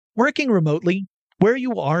Working remotely, where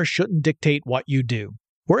you are shouldn't dictate what you do.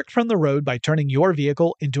 Work from the road by turning your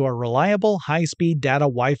vehicle into a reliable high-speed data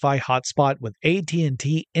Wi-Fi hotspot with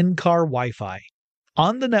AT&T in-car Wi-Fi.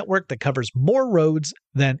 On the network that covers more roads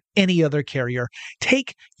than any other carrier,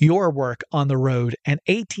 take your work on the road and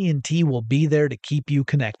AT&T will be there to keep you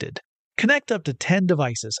connected. Connect up to 10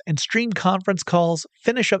 devices and stream conference calls,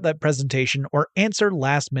 finish up that presentation, or answer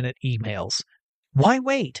last-minute emails. Why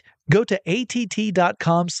wait? Go to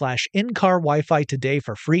att.com/in-car Wi-Fi today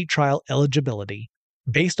for free trial eligibility.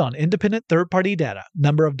 Based on independent third-party data,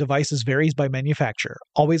 number of devices varies by manufacturer.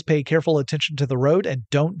 Always pay careful attention to the road and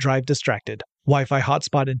don't drive distracted. Wi-Fi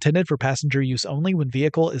hotspot intended for passenger use only when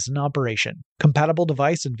vehicle is in operation. Compatible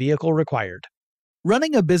device and vehicle required.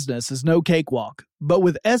 Running a business is no cakewalk, but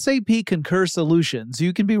with SAP Concur Solutions,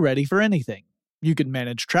 you can be ready for anything. You can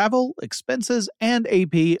manage travel, expenses, and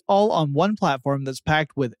AP all on one platform that's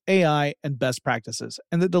packed with AI and best practices,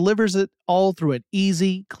 and that delivers it all through an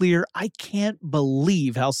easy, clear, I can't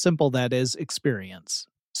believe how simple that is experience.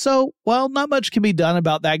 So, while not much can be done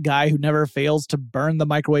about that guy who never fails to burn the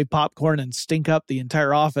microwave popcorn and stink up the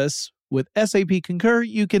entire office, with SAP Concur,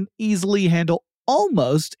 you can easily handle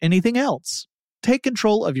almost anything else. Take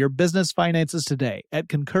control of your business finances today at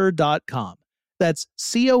concur.com. That's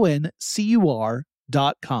CONCUR.com.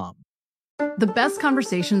 The best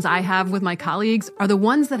conversations I have with my colleagues are the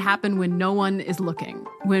ones that happen when no one is looking,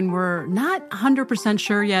 when we're not 100%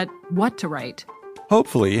 sure yet what to write.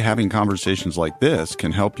 Hopefully, having conversations like this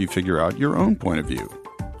can help you figure out your own point of view.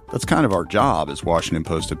 That's kind of our job as Washington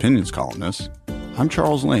Post opinions columnists. I'm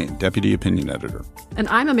Charles Lane, Deputy Opinion Editor. And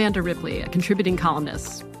I'm Amanda Ripley, a contributing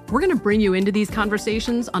columnist. We're going to bring you into these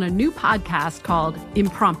conversations on a new podcast called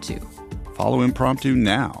Impromptu. Follow Impromptu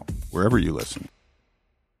now, wherever you listen.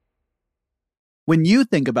 When you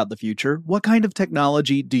think about the future, what kind of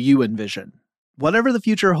technology do you envision? Whatever the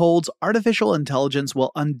future holds, artificial intelligence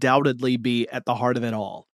will undoubtedly be at the heart of it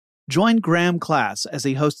all. Join Graham Class as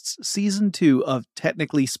he hosts Season 2 of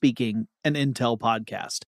Technically Speaking, an Intel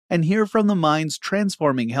podcast, and hear from the minds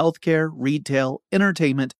transforming healthcare, retail,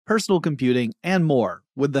 entertainment, personal computing, and more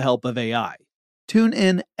with the help of AI. Tune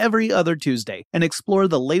in every other Tuesday and explore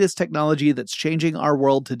the latest technology that's changing our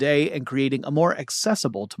world today and creating a more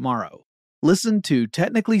accessible tomorrow. Listen to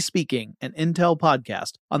Technically Speaking, an Intel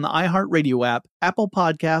podcast on the iHeartRadio app, Apple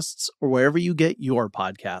Podcasts, or wherever you get your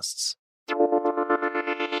podcasts.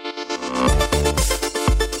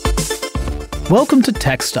 Welcome to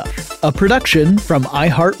Tech Stuff, a production from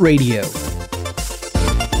iHeartRadio.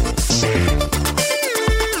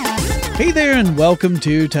 Hey there, and welcome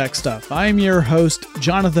to Tech Stuff. I'm your host,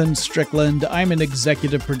 Jonathan Strickland. I'm an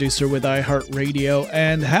executive producer with iHeartRadio,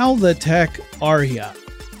 and how the tech are ya?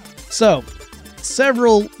 So,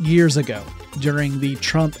 several years ago, during the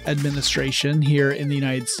Trump administration here in the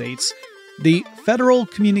United States, the Federal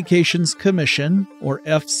Communications Commission, or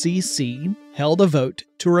FCC, held a vote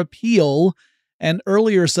to repeal an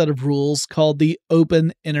earlier set of rules called the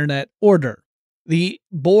Open Internet Order. The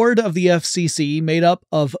board of the FCC, made up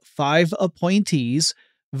of 5 appointees,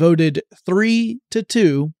 voted 3-2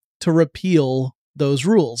 to repeal those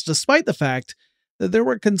rules, despite the fact that there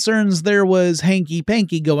were concerns there was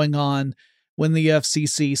hanky-panky going on when the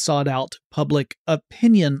FCC sought out public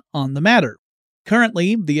opinion on the matter.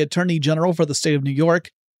 Currently, the Attorney General for the state of New York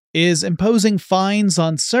is imposing fines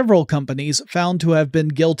on several companies found to have been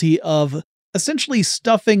guilty of essentially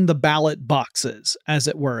stuffing the ballot boxes, as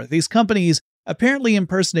it were. These companies apparently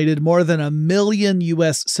impersonated more than 1 million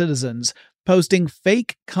U.S. citizens, posting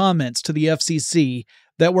fake comments to the FCC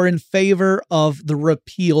that were in favor of the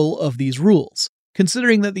repeal of these rules.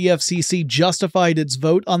 Considering that the FCC justified its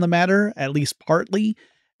vote on the matter, at least partly,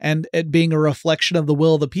 and it being a reflection of the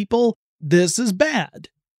will of the people, this is bad.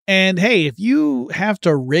 And hey, if you have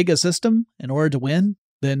to rig a system in order to win,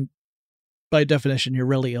 then by definition, you're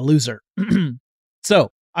really a loser.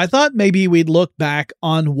 So, I thought maybe we'd look back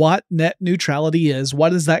on what net neutrality is.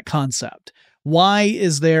 What is that concept? Why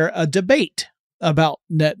is there a debate about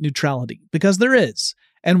net neutrality? Because there is.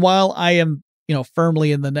 And while I am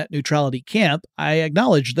firmly in the net neutrality camp, I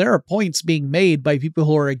acknowledge there are points being made by people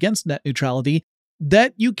who are against net neutrality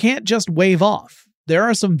that you can't just wave off. There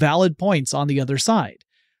are some valid points on the other side.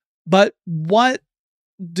 But what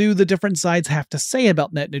do the different sides have to say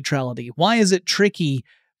about net neutrality? Why is it tricky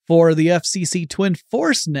for the FCC to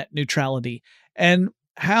enforce net neutrality? And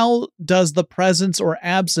how does the presence or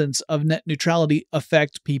absence of net neutrality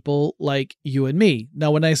affect people like you and me? Now,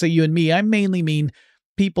 when I say you and me, I mainly mean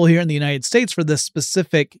people here in the United States for this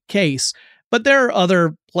specific case, but there are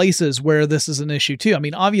other places where this is an issue too. I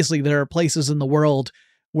mean, obviously there are places in the world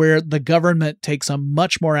where the government takes a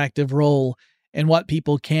much more active role and what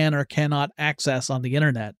people can or cannot access on the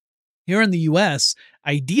internet. Here in the US,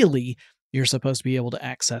 ideally, you're supposed to be able to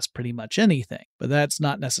access pretty much anything, but that's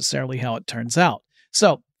not necessarily how it turns out.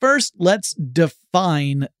 So first, let's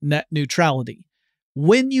define net neutrality.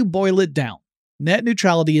 When you boil it down, net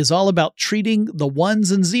neutrality is all about treating the ones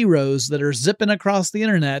and zeros that are zipping across the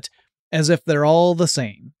internet as if they're all the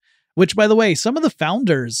same. Which, by the way, some of the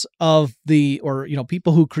founders of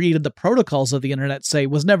people who created the protocols of the internet say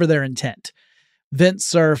was never their intent. Vint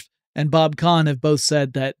Cerf and Bob Kahn have both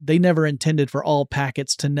said that they never intended for all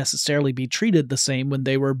packets to necessarily be treated the same when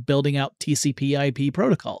they were building out TCP/IP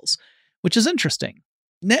protocols, which is interesting.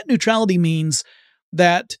 Net neutrality means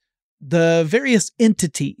that the various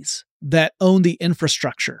entities that own the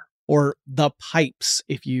infrastructure, or the pipes,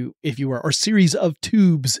 if you were, or series of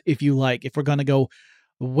tubes, if you like, if we're going to go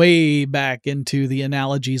way back into the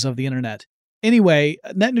analogies of the internet. Anyway,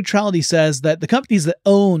 net neutrality says that the companies that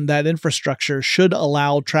own that infrastructure should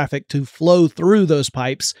allow traffic to flow through those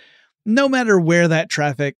pipes, no matter where that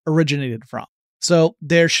traffic originated from. So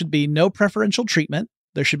there should be no preferential treatment.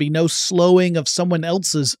 There should be no slowing of someone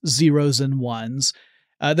else's zeros and ones.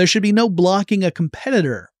 There should be no blocking a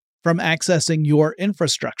competitor from accessing your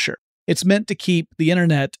infrastructure. It's meant to keep the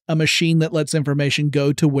internet a machine that lets information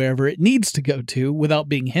go to wherever it needs to go to without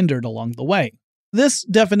being hindered along the way. This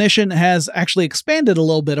definition has actually expanded a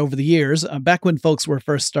little bit over the years. Back when folks were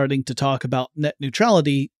first starting to talk about net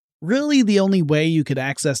neutrality, really the only way you could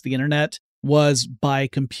access the internet was by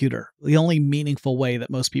computer. The only meaningful way that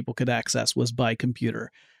most people could access was by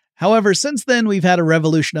computer. However, since then, we've had a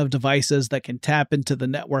revolution of devices that can tap into the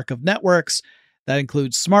network of networks. That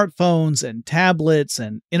includes smartphones and tablets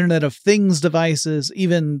and Internet of Things devices.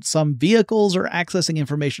 Even some vehicles are accessing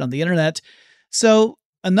information on the internet. So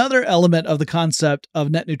another element of the concept of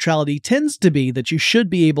net neutrality tends to be that you should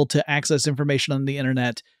be able to access information on the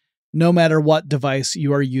internet no matter what device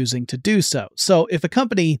you are using to do so. So if a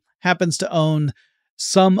company happens to own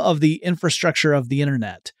some of the infrastructure of the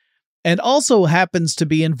internet and also happens to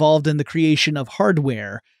be involved in the creation of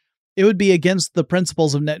hardware, it would be against the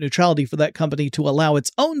principles of net neutrality for that company to allow its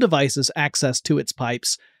own devices access to its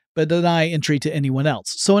pipes, but deny entry to anyone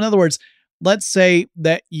else. So in other words, let's say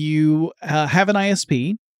that you have an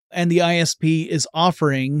ISP and the ISP is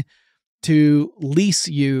offering to lease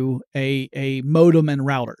you a modem and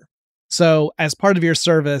router. So as part of your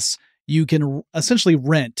service, you can essentially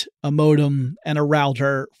rent a modem and a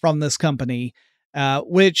router from this company,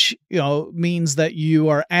 which means that you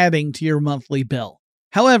are adding to your monthly bill.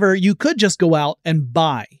 However, you could just go out and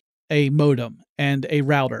buy a modem and a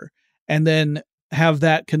router and then have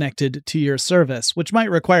that connected to your service, which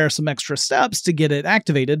might require some extra steps to get it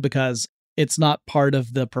activated because it's not part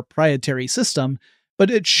of the proprietary system,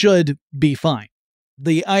 but it should be fine.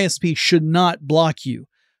 The ISP should not block you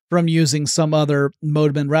from using some other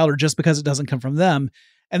modem and router just because it doesn't come from them.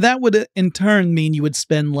 And that would in turn mean you would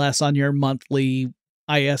spend less on your monthly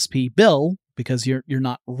ISP bill because you're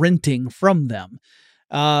not renting from them.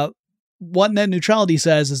 What net neutrality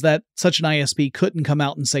says is that such an ISP couldn't come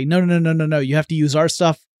out and say, no, you have to use our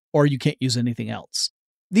stuff or you can't use anything else.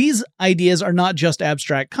 These ideas are not just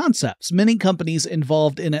abstract concepts. Many companies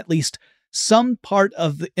involved in at least some part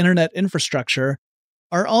of the internet infrastructure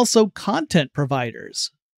are also content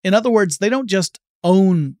providers. In other words, they don't just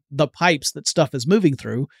own the pipes that stuff is moving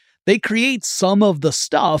through. They create some of the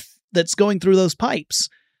stuff that's going through those pipes.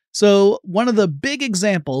 So one of the big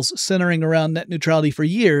examples centering around net neutrality for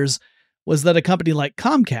years was that a company like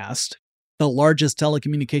Comcast, the largest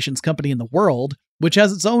telecommunications company in the world, which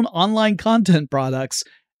has its own online content products,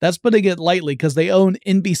 that's putting it lightly because they own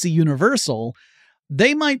NBC Universal,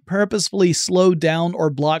 they might purposefully slow down or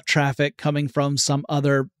block traffic coming from some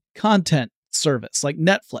other content service like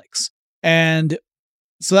Netflix. And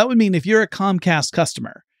so that would mean if you're a Comcast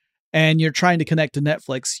customer and you're trying to connect to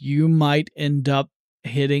Netflix, you might end up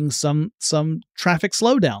hitting some traffic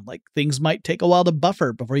slowdown. Like things might take a while to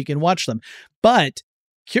buffer before you can watch them. But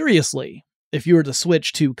curiously, if you were to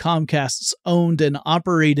switch to Comcast's owned and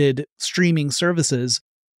operated streaming services,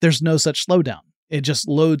 there's no such slowdown. It just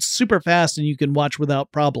loads super fast and you can watch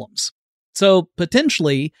without problems. So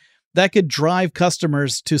potentially that could drive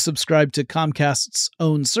customers to subscribe to Comcast's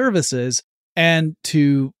own services and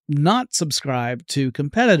to not subscribe to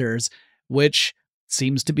competitors, which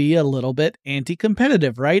seems to be a little bit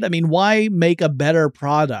anti-competitive, right? I mean, why make a better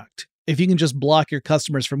product if you can just block your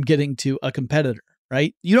customers from getting to a competitor,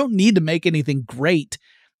 right? You don't need to make anything great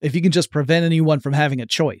if you can just prevent anyone from having a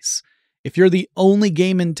choice. If you're the only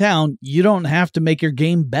game in town, you don't have to make your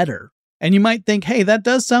game better. And you might think, hey, that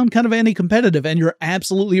does sound kind of anti-competitive, and you're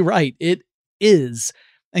absolutely right. It is.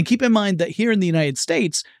 And keep in mind that here in the United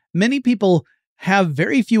States, many people have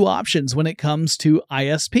very few options when it comes to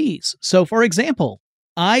ISPs. So, for example,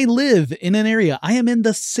 I live in an area, I am in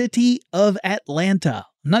the city of Atlanta.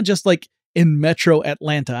 I'm not just like in metro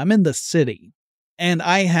Atlanta, I'm in the city. And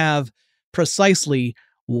I have precisely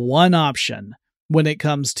one option when it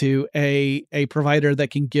comes to a provider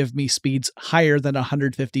that can give me speeds higher than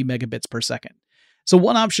 150 megabits per second. So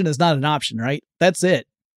one option is not an option, right? That's it.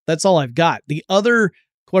 That's all I've got. The other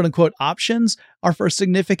quote unquote options are for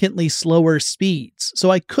significantly slower speeds.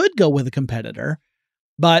 So I could go with a competitor,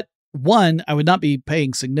 but one, I would not be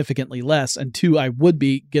paying significantly less, and two, I would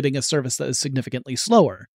be getting a service that is significantly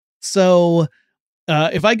slower. So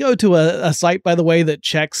if I go to a site, by the way, that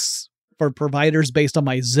checks for providers based on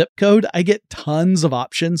my zip code, I get tons of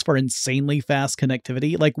options for insanely fast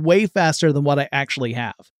connectivity, like way faster than what I actually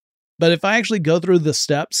have. But if I actually go through the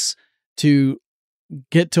steps to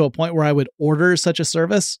get to a point where I would order such a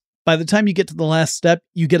service, by the time you get to the last step,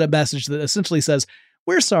 you get a message that essentially says,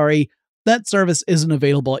 "We're sorry, that service isn't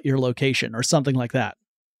available at your location," or something like that,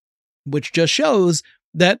 which just shows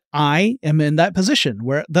that I am in that position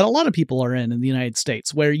that a lot of people are in the United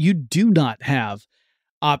States, where you do not have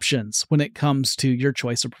options when it comes to your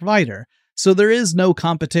choice of provider. So there is no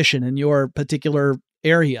competition in your particular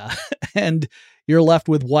area, and you're left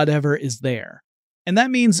with whatever is there. And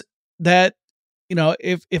that means that,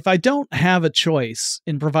 if I don't have a choice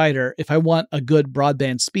in provider, if I want a good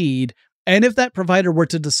broadband speed, and if that provider were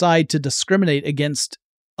to decide to discriminate against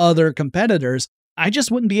other competitors, I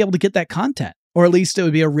just wouldn't be able to get that content, or at least it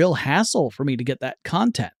would be a real hassle for me to get that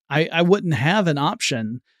content. I wouldn't have an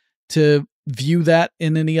option to view that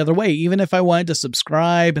in any other way. Even if I wanted to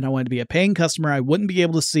subscribe and I wanted to be a paying customer, I wouldn't be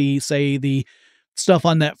able to see, say, the stuff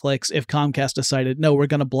on Netflix if Comcast decided, no, we're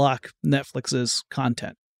going to block Netflix's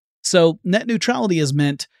content. So net neutrality is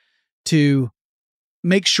meant to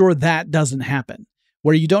make sure that doesn't happen,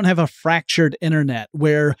 where you don't have a fractured internet,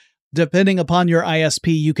 where depending upon your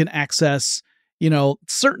ISP, you can access,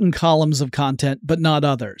 certain columns of content, but not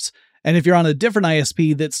others. And if you're on a different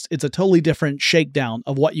ISP, it's a totally different shakedown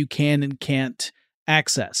of what you can and can't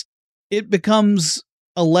access. It becomes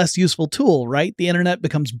a less useful tool, right? The internet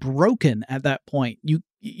becomes broken at that point.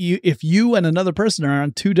 If you and another person are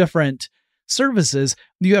on two different services,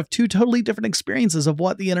 you have two totally different experiences of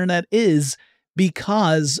what the internet is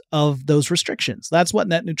because of those restrictions. That's what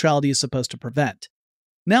net neutrality is supposed to prevent.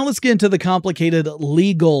 Now let's get into the complicated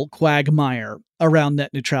legal quagmire around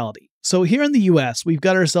net neutrality. So here in the US, we've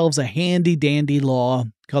got ourselves a handy-dandy law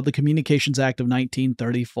called the Communications Act of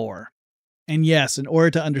 1934. And yes, in order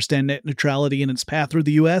to understand net neutrality and its path through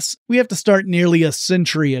the US, we have to start nearly a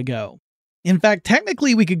century ago. In fact,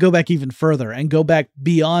 technically, we could go back even further and go back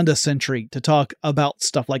beyond a century to talk about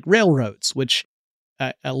stuff like railroads, which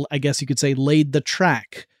I guess you could say laid the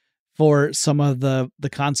track for some of the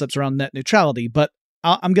concepts around net neutrality. But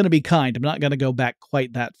I'm going to be kind. I'm not going to go back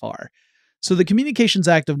quite that far. So the Communications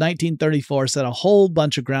Act of 1934 set a whole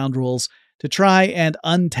bunch of ground rules to try and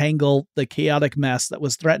untangle the chaotic mess that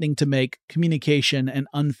was threatening to make communication an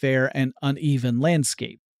unfair and uneven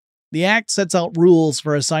landscape. The Act sets out rules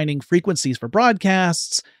for assigning frequencies for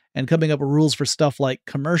broadcasts and coming up with rules for stuff like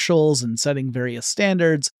commercials and setting various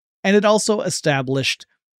standards. And it also established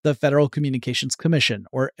the Federal Communications Commission,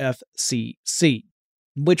 or FCC,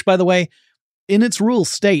 which, by the way, in its rules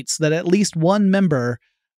states that at least one member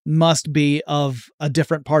must be of a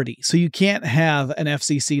different party. So you can't have an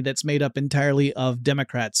FCC that's made up entirely of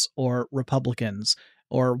Democrats or Republicans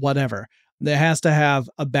or whatever. There has to have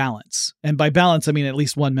a balance. And by balance, I mean at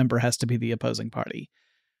least one member has to be the opposing party.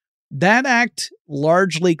 That act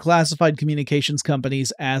largely classified communications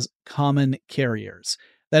companies as common carriers.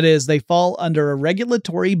 That is, they fall under a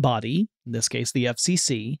regulatory body, in this case the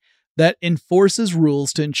FCC, that enforces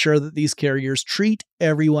rules to ensure that these carriers treat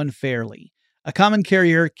everyone fairly. A common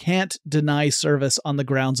carrier can't deny service on the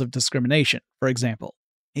grounds of discrimination, for example.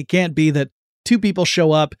 It can't be that two people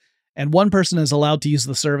show up and one person is allowed to use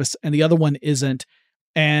the service and the other one isn't,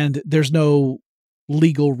 and there's no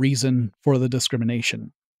legal reason for the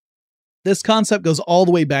discrimination. This concept goes all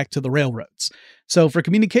the way back to the railroads. So for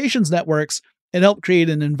communications networks, it helped create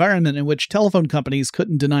an environment in which telephone companies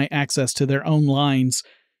couldn't deny access to their own lines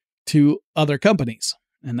to other companies.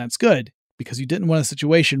 And that's good, because you didn't want a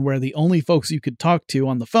situation where the only folks you could talk to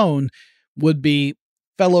on the phone would be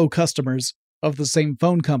fellow customers of the same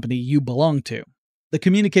phone company you belong to. The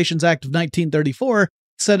Communications Act of 1934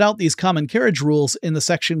 set out these common carriage rules in the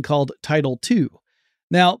section called Title II.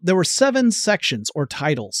 Now, there were 7 sections or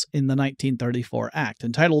titles in the 1934 Act,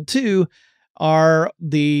 and Title II are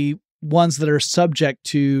the ones that are subject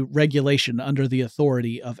to regulation under the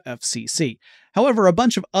authority of FCC. However, a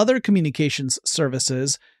bunch of other communications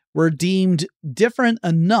services were deemed different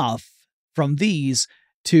enough from these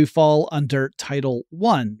to fall under Title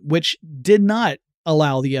I, which did not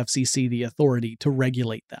allow the FCC the authority to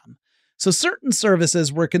regulate them. So certain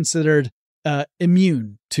services were considered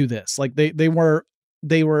immune to this, like they were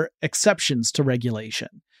exceptions to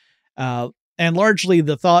regulation. And largely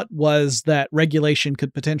the thought was that regulation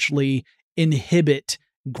could potentially inhibit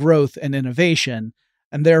growth and innovation,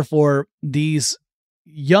 and therefore these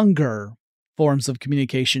younger forms of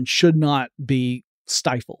communication should not be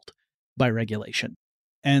stifled by regulation.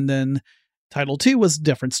 And then Title II was a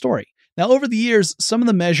different story. Now, over the years, some of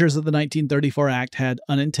the measures of the 1934 Act had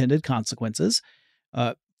unintended consequences.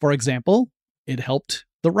 For example, it helped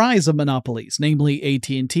the rise of monopolies, namely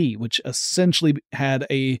AT&T, which essentially had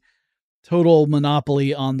a total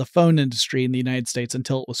monopoly on the phone industry in the United States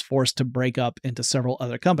until it was forced to break up into several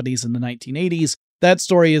other companies in the 1980s. That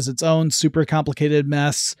story is its own super complicated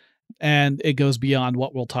mess, and it goes beyond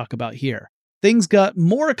what we'll talk about here. Things got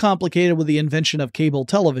more complicated with the invention of cable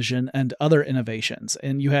television and other innovations,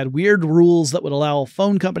 and you had weird rules that would allow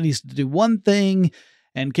phone companies to do one thing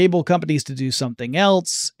and cable companies to do something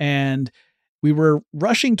else, and we were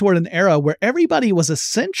rushing toward an era where everybody was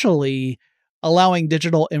essentially allowing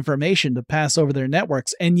digital information to pass over their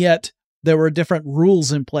networks, and yet there were different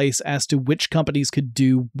rules in place as to which companies could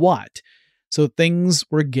do what. So things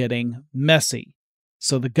were getting messy.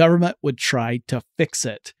 So the government would try to fix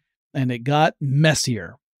it, and it got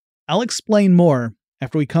messier. I'll explain more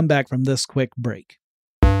after we come back from this quick break.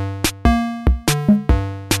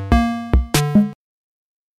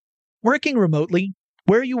 Working remotely,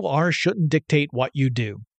 where you are shouldn't dictate what you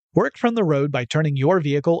do. Work from the road by turning your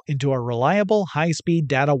vehicle into a reliable high-speed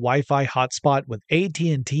data Wi-Fi hotspot with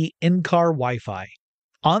AT&T in-car Wi-Fi.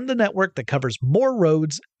 On the network that covers more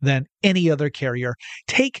roads than any other carrier,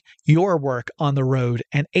 take your work on the road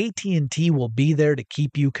and AT&T will be there to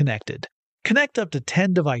keep you connected. Connect up to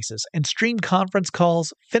 10 devices and stream conference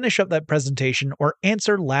calls, finish up that presentation, or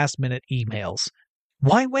answer last-minute emails.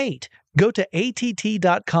 Why wait? Go to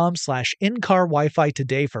att.com/in-car Wi-Fi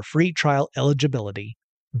today for free trial eligibility.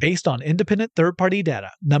 Based on independent third-party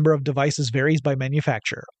data, number of devices varies by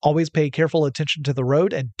manufacturer. Always pay careful attention to the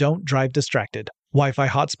road and don't drive distracted. Wi-Fi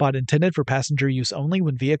hotspot intended for passenger use only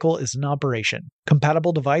when vehicle is in operation.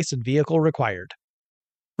 Compatible device and vehicle required.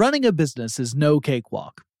 Running a business is no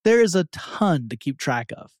cakewalk. There is a ton to keep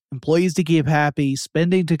track of. Employees to keep happy,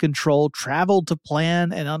 spending to control, travel to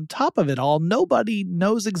plan, and on top of it all, nobody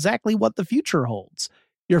knows exactly what the future holds.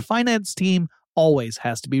 Your finance team always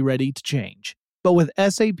has to be ready to change. But with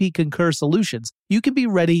SAP Concur Solutions, you can be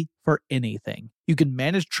ready for anything. You can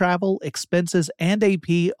manage travel, expenses, and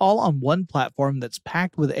AP all on one platform that's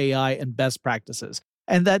packed with AI and best practices,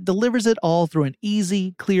 and that delivers it all through an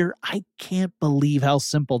easy, clear, I can't believe how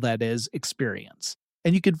simple that is experience.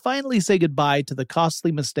 And you can finally say goodbye to the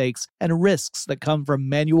costly mistakes and risks that come from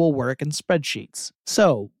manual work and spreadsheets.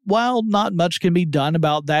 So, while not much can be done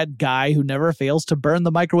about that guy who never fails to burn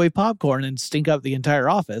the microwave popcorn and stink up the entire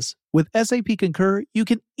office, with SAP Concur, you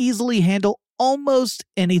can easily handle almost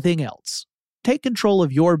anything else. Take control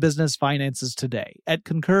of your business finances today at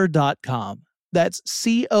concur.com. That's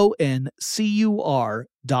CONCUR.com.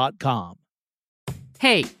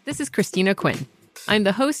 Hey, this is Christina Quinn. I'm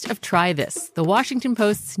the host of Try This, the Washington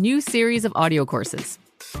Post's new series of audio courses.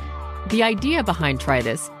 The idea behind Try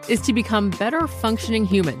This is to become better functioning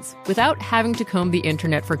humans without having to comb the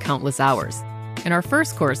internet for countless hours. In our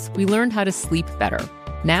first course, we learned how to sleep better.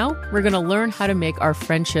 Now, we're going to learn how to make our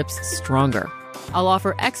friendships stronger. I'll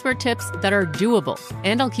offer expert tips that are doable,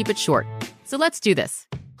 and I'll keep it short. So let's do this.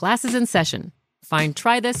 Class is in session. Find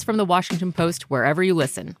Try This from the Washington Post wherever you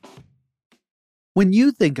listen. When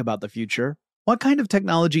you think about the future, what kind of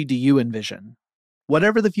technology do you envision?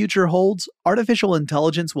 Whatever the future holds, artificial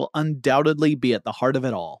intelligence will undoubtedly be at the heart of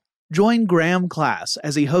it all. Join Graham Class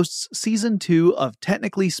as he hosts Season 2 of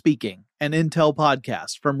Technically Speaking, an Intel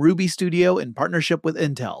podcast from Ruby Studio in partnership with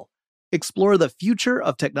Intel. Explore the future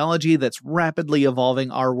of technology that's rapidly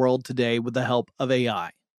evolving our world today with the help of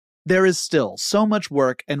AI. There is still so much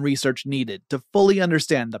work and research needed to fully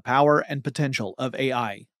understand the power and potential of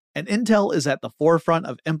AI. And Intel is at the forefront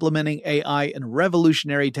of implementing AI and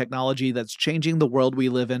revolutionary technology that's changing the world we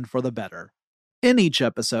live in for the better. In each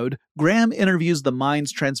episode, Graham interviews the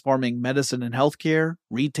minds transforming medicine and healthcare,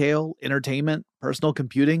 retail, entertainment, personal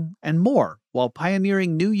computing, and more, while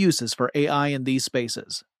pioneering new uses for AI in these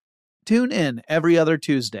spaces. Tune in every other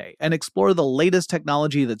Tuesday and explore the latest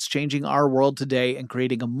technology that's changing our world today and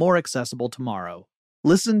creating a more accessible tomorrow.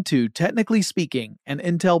 Listen to Technically Speaking, an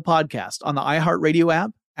Intel podcast on the iHeartRadio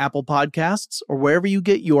app, Apple Podcasts, or wherever you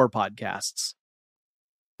get your podcasts.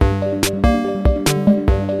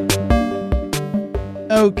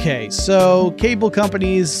 Okay, so cable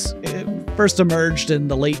companies first emerged in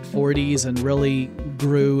the late 40s and really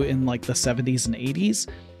grew in like the 70s and 80s.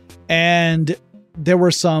 And there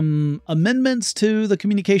were some amendments to the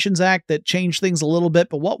Communications Act that changed things a little bit,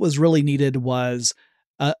 but what was really needed was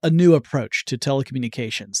a new approach to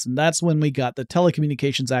telecommunications. And that's when we got the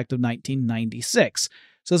Telecommunications Act of 1996.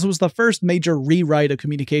 So this was the first major rewrite of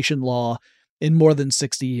communication law in more than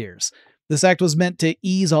 60 years. This act was meant to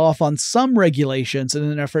ease off on some regulations in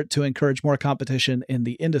an effort to encourage more competition in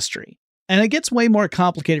the industry. And it gets way more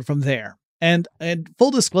complicated from there. And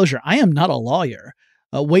full disclosure, I am not a lawyer.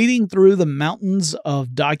 Wading through the mountains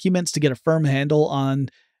of documents to get a firm handle on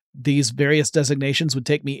these various designations would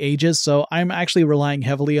take me ages, so I'm actually relying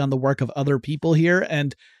heavily on the work of other people here.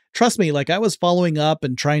 And trust me, like I was following up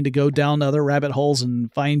and trying to go down other rabbit holes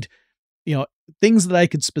and find, things that I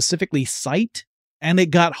could specifically cite, and it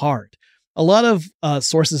got hard. A lot of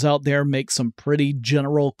sources out there make some pretty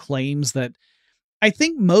general claims that I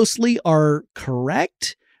think mostly are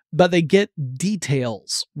correct, but they get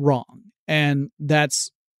details wrong. And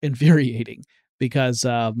that's infuriating because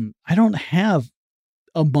I don't have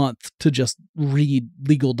a month to just read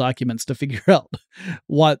legal documents to figure out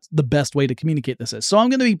what the best way to communicate this is. So I'm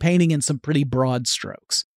going to be painting in some pretty broad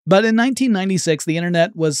strokes. But in 1996, the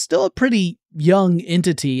internet was still a pretty young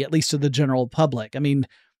entity, at least to the general public. I mean,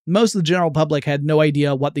 most of the general public had no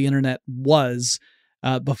idea what the internet was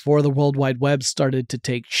before the World Wide Web started to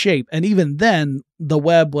take shape. And even then, the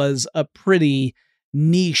web was a pretty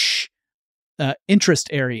niche interest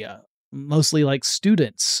area, mostly like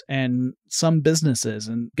students and some businesses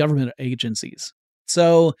and government agencies.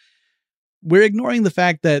 So we're ignoring the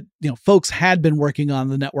fact that, folks had been working on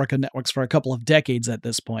the network of networks for a couple of decades at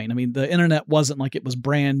this point. I mean, the internet wasn't like it was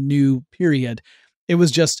brand new, period. It was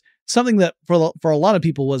just something that for a lot of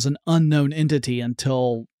people was an unknown entity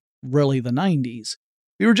until really the 90s.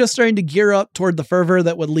 We were just starting to gear up toward the fervor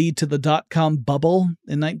that would lead to the dot-com bubble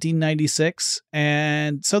in 1996,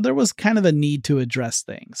 and so there was kind of a need to address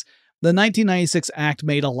things. The 1996 Act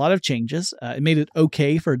made a lot of changes. It made it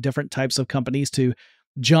okay for different types of companies to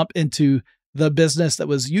jump into the business that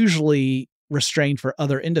was usually restrained for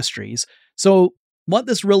other industries. So what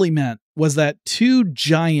this really meant was that two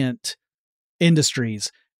giant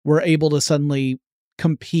industries were able to suddenly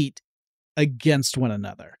compete against one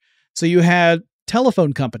another. So you had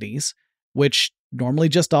telephone companies, which normally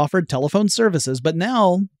just offered telephone services, but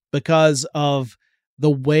now, because of the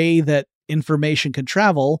way that information could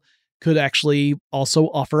travel, could actually also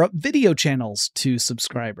offer up video channels to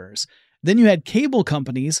subscribers. Then you had cable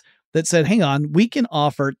companies that said, hang on, we can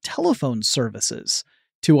offer telephone services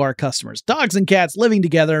to our customers. Dogs and cats living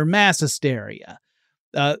together, mass hysteria.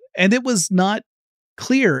 And it was not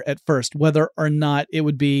clear at first whether or not it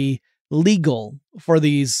would be legal for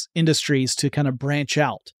these industries to kind of branch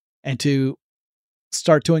out and to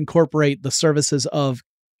start to incorporate the services of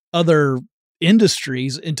other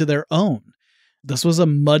industries into their own. This was a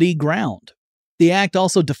muddy ground. The act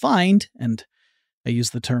also defined, and I use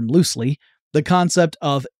the term loosely, the concept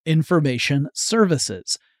of information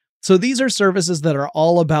services. So these are services that are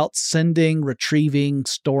all about sending, retrieving,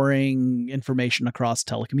 storing information across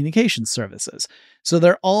telecommunications services. So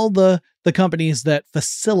they're all the companies that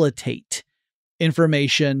facilitate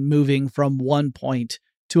information moving from one point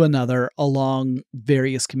to another along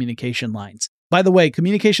various communication lines. By the way,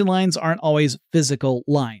 communication lines aren't always physical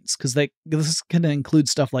lines, because this can include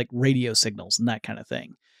stuff like radio signals and that kind of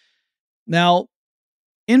thing. Now,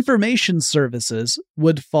 information services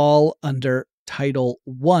would fall under Title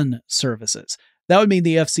I services. That would mean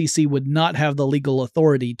the FCC would not have the legal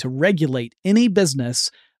authority to regulate any business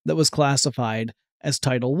that was classified as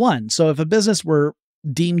Title I. So if a business were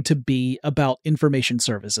deemed to be about information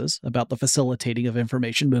services, about the facilitating of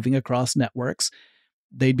information moving across networks,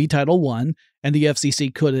 they'd be Title I, and the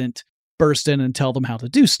FCC couldn't burst in and tell them how to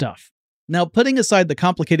do stuff. Now, putting aside the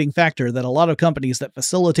complicating factor that a lot of companies that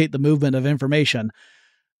facilitate the movement of information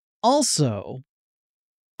also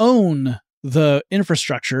own the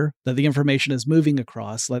infrastructure that the information is moving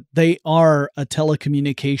across, that they are a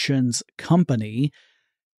telecommunications company,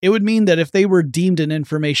 it would mean that if they were deemed an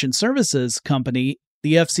information services company,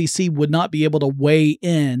 the FCC would not be able to weigh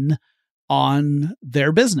in on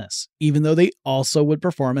their business, even though they also would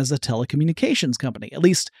perform as a telecommunications company. At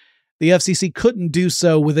least the FCC couldn't do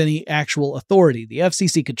so with any actual authority. The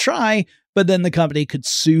FCC could try, but then the company could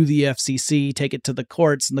sue the FCC, take it to the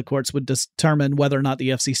courts, and the courts would determine whether or not the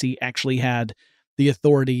FCC actually had the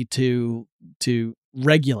authority to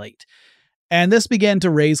regulate. And this began to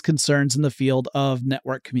raise concerns in the field of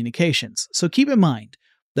network communications. So keep in mind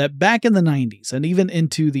that back in the 90s and even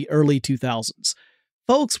into the early 2000s,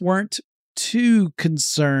 folks weren't too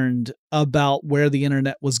concerned about where the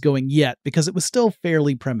internet was going yet because it was still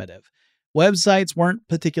fairly primitive. Websites weren't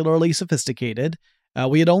particularly sophisticated.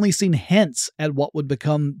 We had only seen hints at what would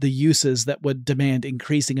become the uses that would demand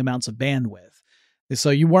increasing amounts of bandwidth. So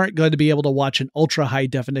you weren't going to be able to watch an ultra high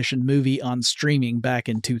definition movie on streaming back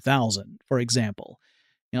in 2000, for example.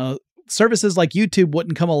 Services like YouTube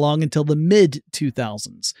wouldn't come along until the mid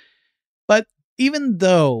 2000s. But even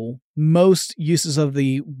though most uses of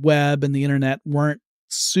the web and the internet weren't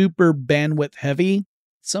super bandwidth heavy,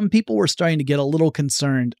 some people were starting to get a little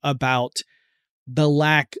concerned about the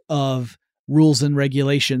lack of rules and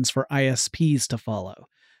regulations for ISPs to follow.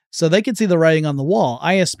 So they could see the writing on the wall.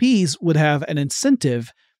 ISPs would have an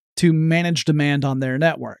incentive to manage demand on their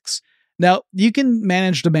networks. Now, you can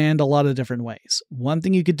manage demand a lot of different ways. One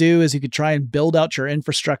thing you could do is you could try and build out your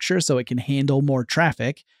infrastructure so it can handle more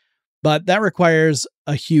traffic, but that requires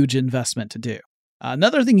a huge investment to do.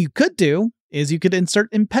 Another thing you could do is you could insert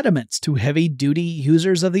impediments to heavy-duty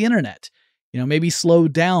users of the internet. Maybe slow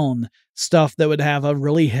down stuff that would have a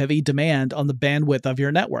really heavy demand on the bandwidth of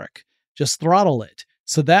your network. Just throttle it.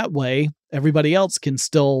 So that way, everybody else can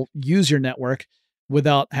still use your network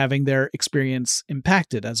without having their experience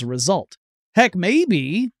impacted as a result. Heck,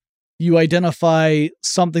 maybe you identify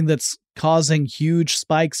something that's causing huge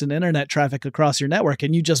spikes in internet traffic across your network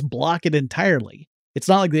and you just block it entirely. It's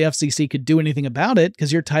not like the FCC could do anything about it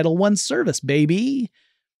because you're Title I service, baby.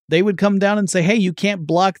 They would come down and say, hey, you can't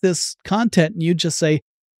block this content. And you'd just say,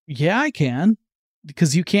 yeah, I can,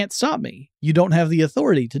 because you can't stop me. You don't have the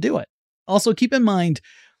authority to do it. Also, keep in mind,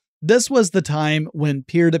 this was the time when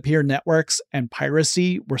peer-to-peer networks and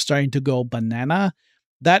piracy were starting to go banana.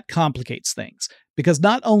 That complicates things because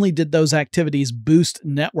not only did those activities boost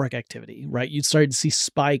network activity, right? You started to see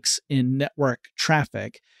spikes in network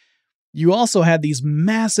traffic. You also had these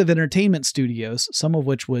massive entertainment studios, some of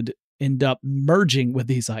which would end up merging with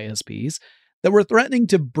these ISPs, that were threatening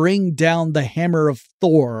to bring down the hammer of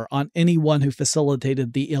Thor on anyone who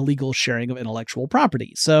facilitated the illegal sharing of intellectual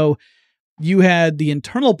property. So you had the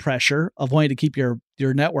internal pressure of wanting to keep your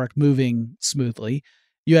network moving smoothly.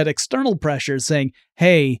 You had external pressures saying,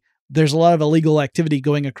 hey, there's a lot of illegal activity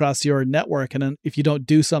going across your network, and if you don't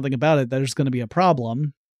do something about it, there's going to be a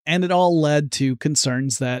problem. And it all led to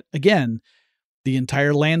concerns that, again, the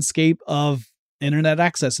entire landscape of internet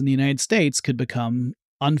access in the United States could become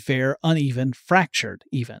unfair, uneven, fractured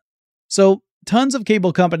even. So tons of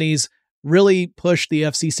cable companies really pushed the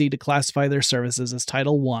FCC to classify their services as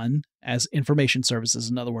Title I, as information services,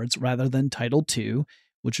 in other words, rather than Title II,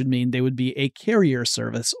 which would mean they would be a carrier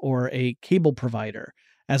service or a cable provider,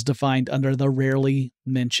 as defined under the rarely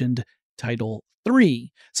mentioned Title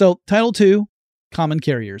III. So Title II, common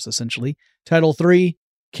carriers, essentially. Title III,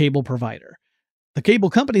 cable provider. The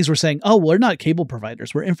cable companies were saying, oh, we're not cable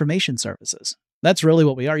providers, we're information services. That's really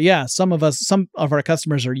what we are. Yeah, some of our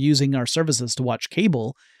customers are using our services to watch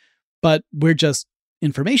cable, but we're just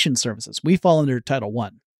information services. We fall under Title I.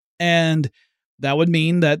 And that would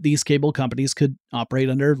mean that these cable companies could operate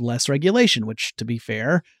under less regulation, which, to be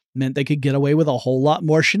fair, meant they could get away with a whole lot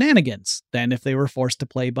more shenanigans than if they were forced to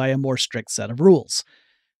play by a more strict set of rules.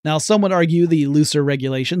 Now, some would argue the looser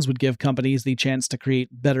regulations would give companies the chance to create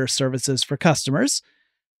better services for customers,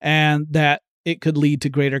 and that it could lead to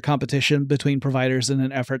greater competition between providers in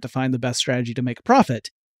an effort to find the best strategy to make a profit.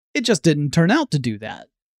 It just didn't turn out to do that.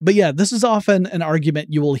 But yeah, this is often an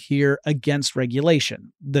argument you will hear against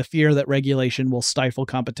regulation, the fear that regulation will stifle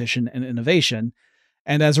competition and innovation,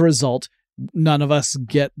 and as a result, none of us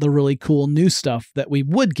get the really cool new stuff that we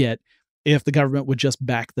would get if the government would just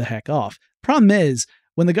back the heck off. Problem is,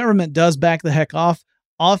 when the government does back the heck off,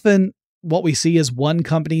 often what we see is one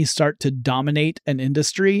company start to dominate an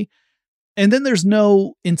industry, and then there's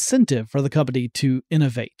no incentive for the company to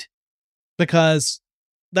innovate because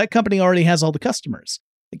that company already has all the customers.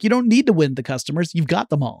 Like, you don't need to win the customers, you've got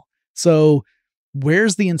them all. So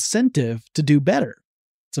where's the incentive to do better?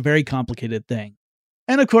 It's a very complicated thing.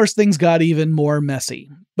 And of course, things got even more messy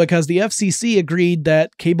because the FCC agreed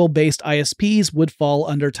that cable-based ISPs would fall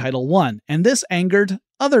under Title I, and this angered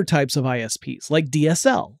other types of ISPs, like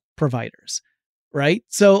DSL providers, right?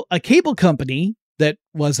 So a cable company that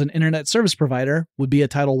was an internet service provider would be a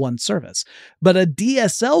Title I service, but a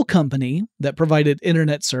DSL company that provided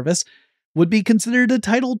internet service would be considered a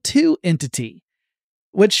Title II entity,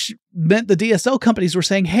 which meant the DSL companies were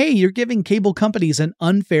saying, hey, you're giving cable companies an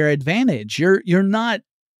unfair advantage. You're not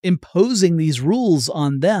imposing these rules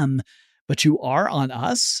on them, but you are on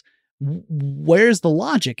us. Where's the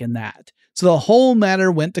logic in that? So the whole matter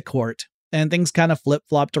went to court, and things kind of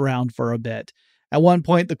flip-flopped around for a bit. At one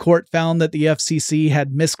point, the court found that the FCC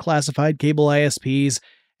had misclassified cable ISPs,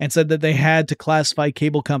 and said that they had to classify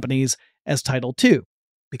cable companies as Title II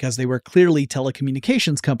because they were clearly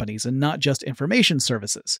telecommunications companies and not just information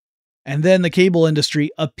services. And then the cable industry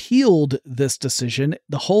appealed this decision.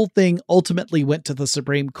 The whole thing ultimately went to the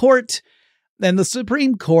Supreme Court, and the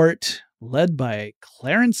Supreme Court, led by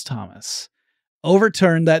Clarence Thomas,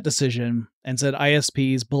 overturned that decision and said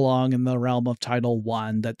ISPs belong in the realm of Title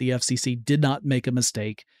I, that the FCC did not make a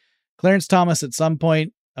mistake. Clarence Thomas at some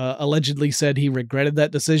point allegedly said he regretted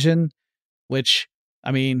that decision, which,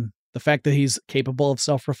 I mean, the fact that he's capable of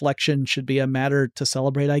self-reflection should be a matter to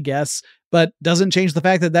celebrate, I guess, but doesn't change the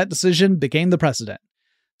fact that that decision became the precedent.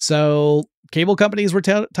 So cable companies were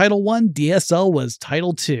Title I, DSL was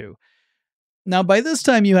Title II. Now, by this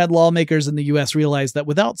time, you had lawmakers in the U.S. realize that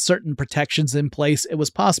without certain protections in place, it was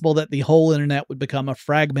possible that the whole internet would become a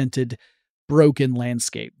fragmented, broken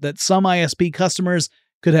landscape, that some ISP customers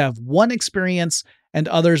could have one experience and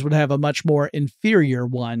others would have a much more inferior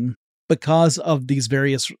one because of these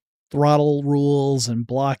various throttle rules and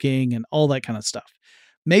blocking and all that kind of stuff.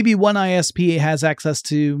 Maybe one ISP has access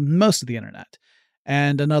to most of the internet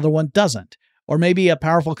and another one doesn't. Or maybe a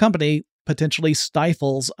powerful company potentially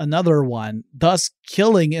stifles another one, thus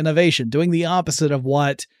killing innovation, doing the opposite of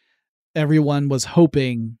what everyone was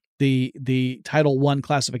hoping the Title I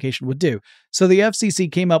classification would do. So the FCC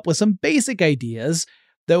came up with some basic ideas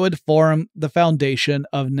that would form the foundation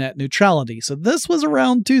of net neutrality. So this was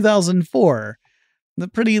around 2004.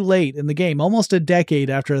 Pretty late in the game, almost a decade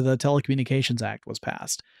after the Telecommunications Act was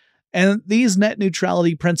passed. And these net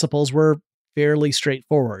neutrality principles were fairly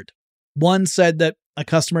straightforward. One said that a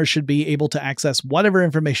customer should be able to access whatever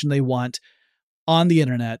information they want on the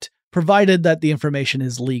internet, provided that the information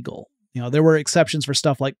is legal. You know, there were exceptions for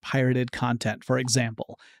stuff like pirated content, for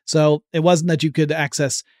example. So it wasn't that you could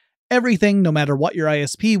access everything no matter what your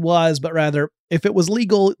ISP was, but rather, if it was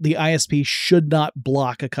legal, the ISP should not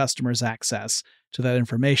block a customer's access to that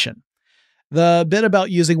information. The bit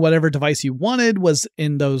about using whatever device you wanted was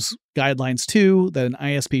in those guidelines too, that an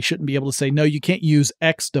ISP shouldn't be able to say, no, you can't use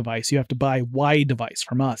X device, you have to buy Y device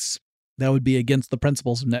from us. That would be against the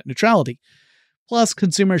principles of net neutrality. Plus,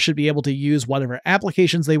 consumers should be able to use whatever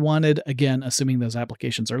applications they wanted, again, assuming those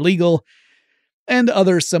applications are legal, and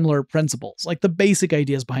other similar principles, like the basic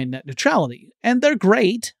ideas behind net neutrality. And they're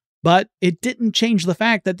great, but it didn't change the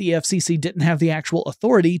fact that the FCC didn't have the actual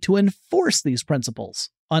authority to enforce these principles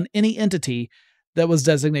on any entity that was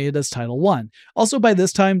designated as Title I. Also, by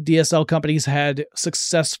this time, DSL companies had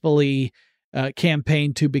successfully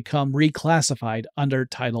campaigned to become reclassified under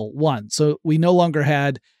Title I. So we no longer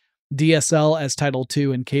had DSL as Title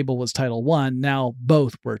II and cable was Title I. Now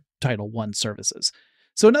both were Title I services.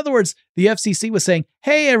 So in other words, the FCC was saying,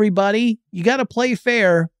 hey, everybody, you got to play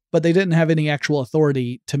fair, but they didn't have any actual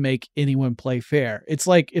authority to make anyone play fair. It's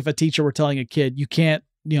like if a teacher were telling a kid, you can't,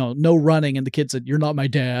 no running, and the kid said, you're not my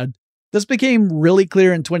dad. This became really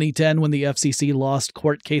clear in 2010 when the FCC lost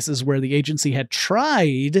court cases where the agency had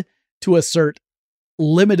tried to assert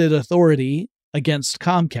limited authority against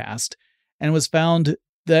Comcast and was found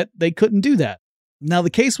that they couldn't do that. Now, the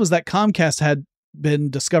case was that Comcast had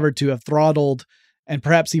been discovered to have throttled and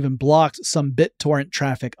perhaps even blocked some BitTorrent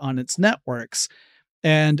traffic on its networks.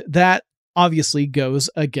 And that obviously goes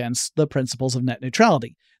against the principles of net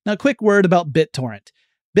neutrality. Now, a quick word about BitTorrent.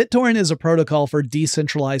 BitTorrent is a protocol for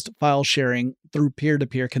decentralized file sharing through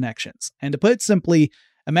peer-to-peer connections. And to put it simply,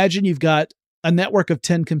 imagine you've got a network of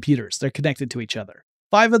 10 computers. They're connected to each other.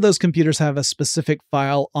 5 of those computers have a specific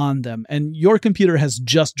file on them, and your computer has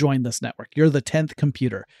just joined this network. You're the 10th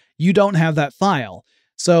computer. You don't have that file.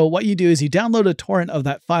 So what you do is you download a torrent of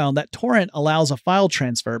that file, and that torrent allows a file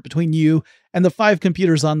transfer between you and the 5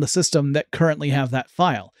 computers on the system that currently have that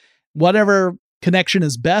file. Whatever connection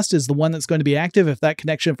is best is the one that's going to be active. If that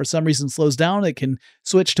connection for some reason slows down, it can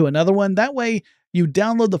switch to another one. That way, you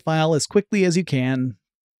download the file as quickly as you can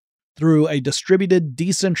through a distributed,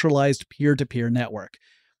 decentralized peer-to-peer network.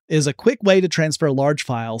 It is a quick way to transfer large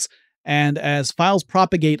files, and as files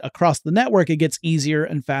propagate across the network, it gets easier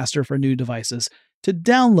and faster for new devices to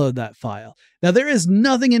download that file. Now, there is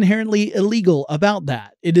nothing inherently illegal about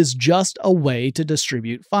that. It is just a way to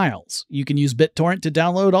distribute files. You can use BitTorrent to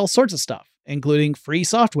download all sorts of stuff, including free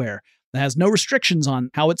software that has no restrictions on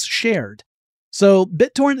how it's shared. So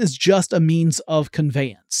BitTorrent is just a means of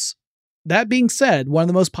conveyance. That being said, one of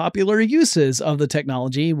the most popular uses of the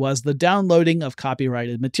technology was the downloading of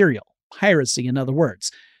copyrighted material, piracy in other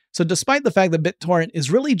words. So despite the fact that BitTorrent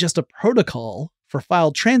is really just a protocol for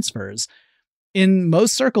file transfers, in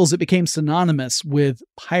most circles it became synonymous with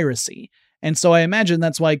piracy. And so I imagine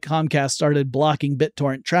that's why Comcast started blocking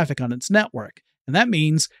BitTorrent traffic on its network. And that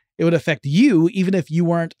means It would affect you even if you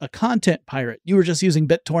weren't a content pirate. You were just using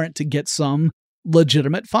BitTorrent to get some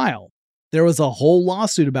legitimate file. There was a whole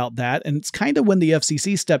lawsuit about that, and it's kind of when the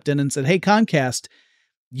FCC stepped in and said, hey, Comcast,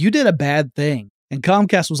 you did a bad thing. And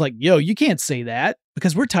Comcast was like, yo, you can't say that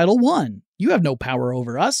because we're Title I. You have no power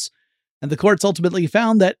over us. And the courts ultimately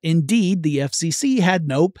found that indeed the FCC had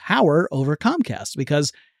no power over Comcast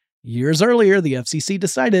because years earlier, the FCC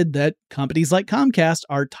decided that companies like Comcast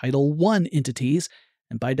are Title I entities,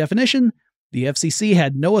 and by definition, the FCC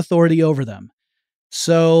had no authority over them.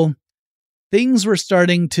 So things were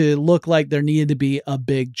starting to look like there needed to be a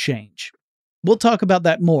big change. We'll talk about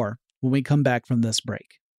that more when we come back from this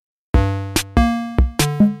break.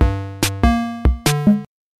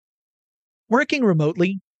 Working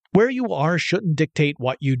remotely, where you are shouldn't dictate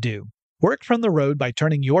what you do. Work from the road by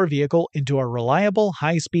turning your vehicle into a reliable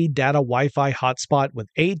high-speed data Wi-Fi hotspot with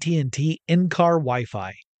AT&T in-car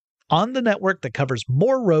Wi-Fi. On the network that covers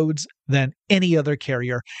more roads than any other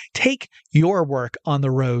carrier, take your work on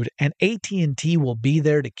the road and AT&T will be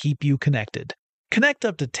there to keep you connected. Connect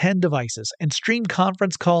up to 10 devices and stream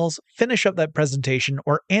conference calls, finish up that presentation,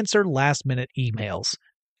 or answer last-minute emails.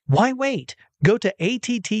 Why wait? Go to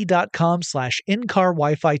att.com/in-car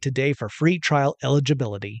Wi-Fi today for free trial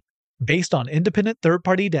eligibility. Based on independent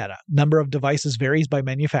third-party data, number of devices varies by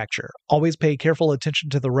manufacturer. Always pay careful attention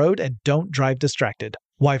to the road and don't drive distracted.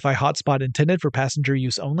 Wi-Fi hotspot intended for passenger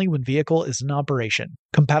use only when vehicle is in operation.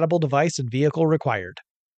 Compatible device and vehicle required.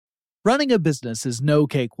 Running a business is no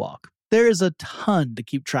cakewalk. There is a ton to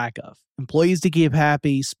keep track of. Employees to keep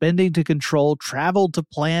happy, spending to control, travel to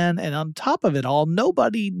plan, and on top of it all,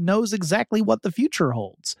 nobody knows exactly what the future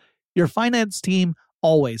holds. Your finance team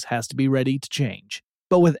always has to be ready to change.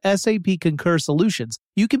 But with SAP Concur Solutions,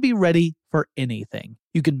 you can be ready for anything.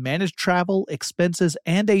 You can manage travel, expenses,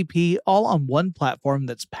 and AP all on one platform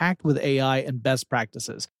that's packed with AI and best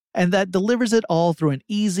practices, and that delivers it all through an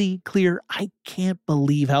easy, clear, I can't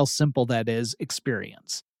believe how simple that is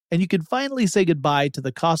experience. And you can finally say goodbye to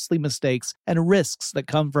the costly mistakes and risks that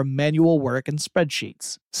come from manual work and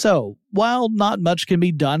spreadsheets. So, while not much can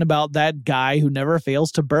be done about that guy who never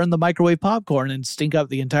fails to burn the microwave popcorn and stink up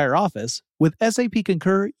the entire office, with SAP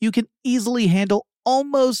Concur, you can easily handle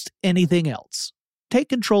almost anything else. Take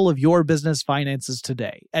control of your business finances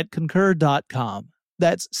today at concur.com.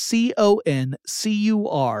 That's CONCUR.com.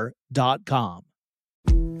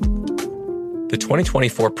 The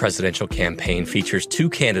 2024 presidential campaign features two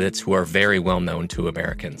candidates who are very well known to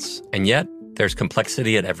Americans. And yet, there's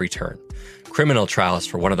complexity at every turn. Criminal trials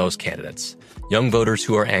for one of those candidates. Young voters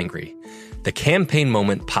who are angry. The Campaign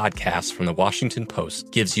Moment podcast from the Washington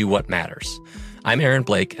Post gives you what matters. I'm Aaron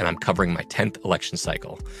Blake, and I'm covering my 10th election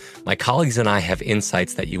cycle. My colleagues and I have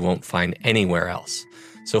insights that you won't find anywhere else.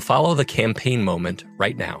 So follow the Campaign Moment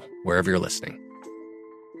right now, wherever you're listening.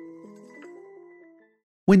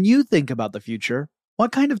 When you think about the future,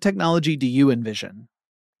 what kind of technology do you envision?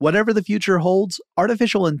 Whatever the future holds,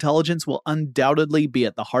 artificial intelligence will undoubtedly be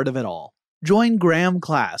at the heart of it all. Join Graham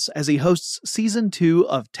Class as he hosts Season 2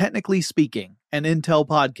 of Technically Speaking, an Intel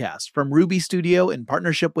podcast from Ruby Studio in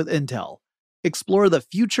partnership with Intel. Explore the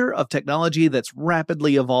future of technology that's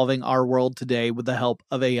rapidly evolving our world today with the help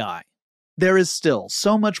of AI. There is still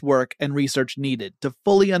so much work and research needed to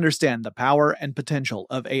fully understand the power and potential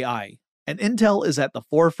of AI. And Intel is at the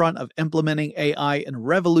forefront of implementing AI in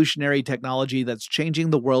revolutionary technology that's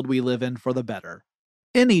changing the world we live in for the better.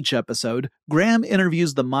 In each episode, Graham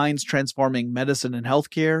interviews the minds transforming medicine and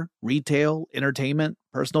healthcare, retail, entertainment,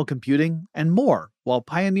 personal computing, and more, while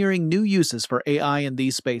pioneering new uses for AI in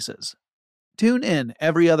these spaces. Tune in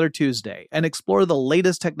every other Tuesday and explore the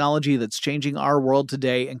latest technology that's changing our world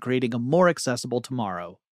today and creating a more accessible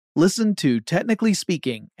tomorrow. Listen to Technically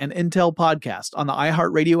Speaking, an Intel podcast on the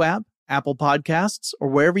iHeartRadio app, Apple Podcasts, or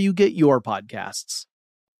wherever you get your podcasts.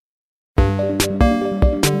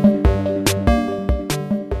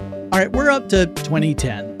 All right, we're up to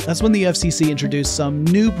 2010. That's when the FCC introduced some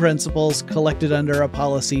new principles collected under a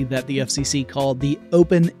policy that the FCC called the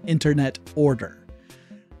Open Internet Order.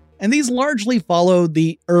 And these largely followed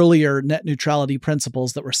the earlier net neutrality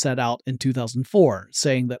principles that were set out in 2004,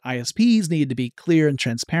 saying that ISPs needed to be clear and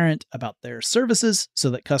transparent about their services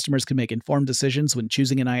so that customers can make informed decisions when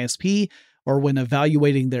choosing an ISP or when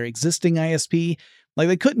evaluating their existing ISP. Like,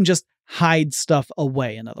 they couldn't just hide stuff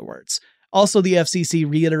away, in other words. Also, the FCC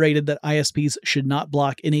reiterated that ISPs should not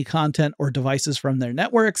block any content or devices from their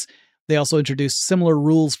networks. They also introduced similar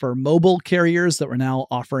rules for mobile carriers that were now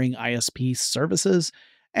offering ISP services.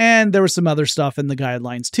 And there was some other stuff in the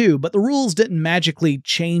guidelines too, but the rules didn't magically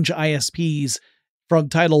change ISPs from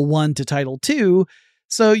Title I to Title II.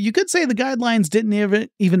 So you could say the guidelines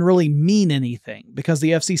didn't even really mean anything because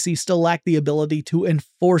the FCC still lacked the ability to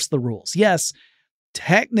enforce the rules. Yes,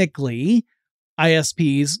 technically,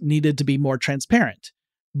 ISPs needed to be more transparent,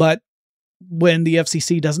 but when the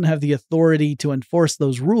FCC doesn't have the authority to enforce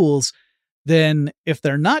those rules, then if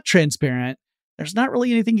they're not transparent, there's not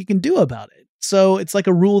really anything you can do about it. So it's like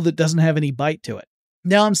a rule that doesn't have any bite to it.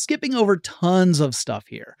 Now, I'm skipping over tons of stuff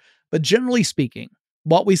here, but generally speaking,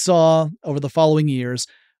 what we saw over the following years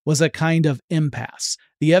was a kind of impasse.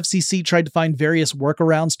 The FCC tried to find various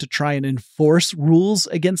workarounds to try and enforce rules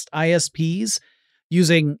against ISPs,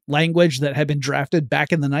 using language that had been drafted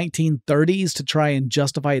back in the 1930s to try and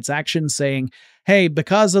justify its actions, saying, hey,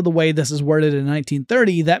 because of the way this is worded in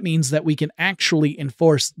 1930, that means that we can actually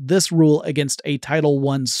enforce this rule against a Title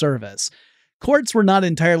I service. Courts were not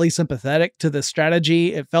entirely sympathetic to this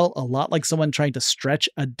strategy. It felt a lot like someone trying to stretch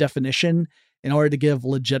a definition in order to give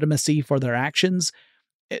legitimacy for their actions.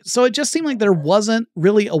 So it just seemed like there wasn't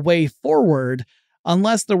really a way forward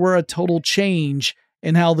unless there were a total change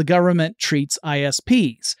in how the government treats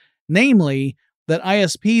ISPs. Namely, that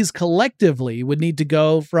ISPs collectively would need to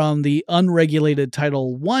go from the unregulated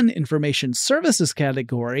Title I information services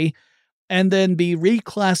category and then be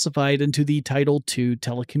reclassified into the Title II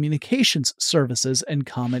telecommunications services and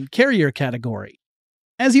common carrier category.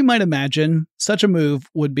 As you might imagine, such a move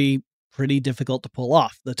would be pretty difficult to pull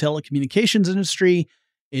off. The telecommunications industry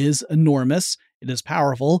is enormous, it is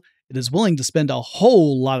powerful, it is willing to spend a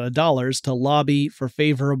whole lot of dollars to lobby for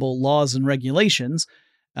favorable laws and regulations.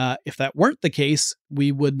 If that weren't the case,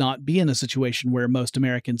 we would not be in a situation where most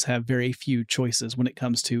Americans have very few choices when it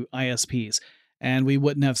comes to ISPs. And we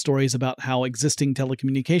wouldn't have stories about how existing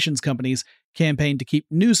telecommunications companies campaign to keep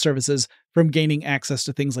new services from gaining access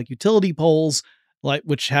to things like utility poles,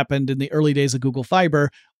 which happened in the early days of Google Fiber,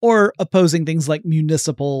 or opposing things like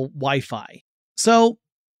municipal Wi-Fi. So,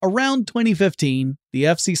 around 2015, the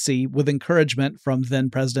FCC, with encouragement from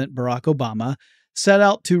then-President Barack Obama, set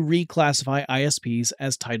out to reclassify ISPs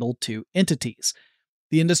as Title II entities.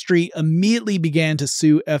 The industry immediately began to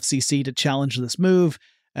sue FCC to challenge this move.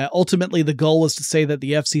 Ultimately, the goal was to say that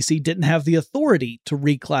the FCC didn't have the authority to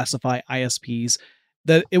reclassify ISPs,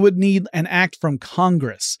 that it would need an act from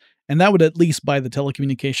Congress, and that would at least buy the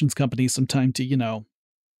telecommunications companies some time to,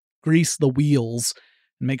 grease the wheels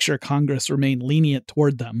and make sure Congress remained lenient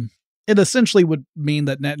toward them. It essentially would mean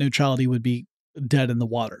that net neutrality would be dead in the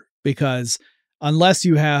water, because unless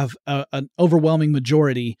you have an overwhelming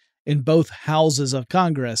majority in both houses of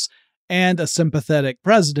Congress and a sympathetic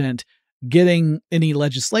president, getting any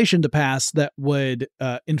legislation to pass that would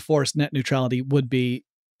enforce net neutrality would be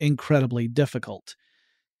incredibly difficult.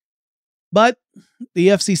 But the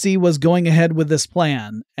FCC was going ahead with this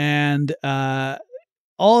plan, and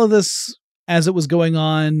all of this, as it was going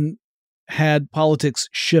on, had politics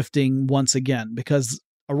shifting once again, because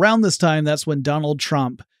around this time, that's when Donald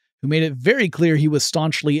Trump, who made it very clear he was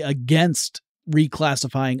staunchly against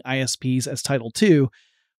reclassifying ISPs as Title II,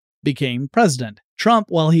 became president. Trump,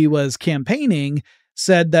 while he was campaigning,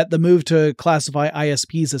 said that the move to classify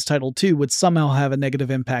ISPs as Title II would somehow have a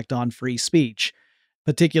negative impact on free speech,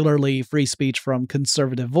 particularly free speech from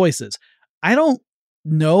conservative voices. I don't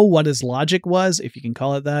know what his logic was, if you can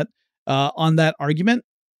call it that, on that argument.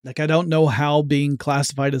 I don't know how being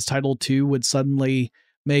classified as Title II would suddenly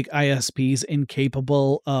make ISPs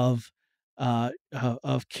incapable of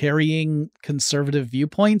carrying conservative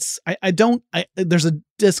viewpoints. There's a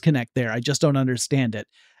disconnect there. I just don't understand it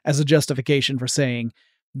as a justification for saying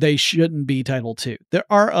they shouldn't be Title II. There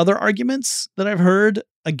are other arguments that I've heard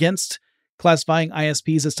against classifying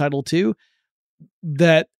ISPs as Title II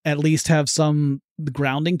that at least have some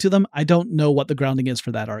grounding to them. I don't know what the grounding is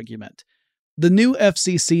for that argument. The new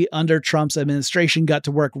FCC under Trump's administration got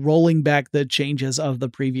to work rolling back the changes of the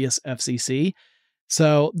previous FCC.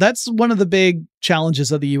 So that's one of the big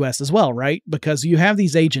challenges of the US as well, right? Because you have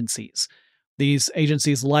these agencies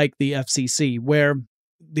like the FCC, where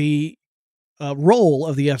the role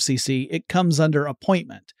of the FCC, it comes under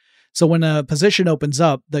appointment. So when a position opens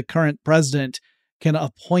up, the current president can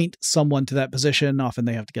appoint someone to that position. Often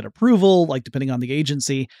they have to get approval, depending on the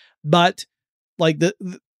agency. But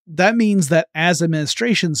that means that as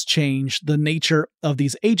administrations change, the nature of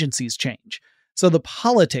these agencies change. So the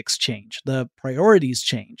politics change, the priorities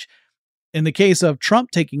change. In the case of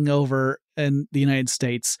Trump taking over in the United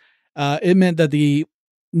States, it meant that the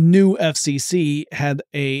new FCC had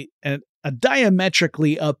a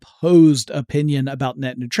diametrically opposed opinion about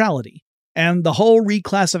net neutrality. And the whole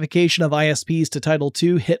reclassification of ISPs to Title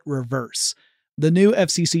II hit reverse. The new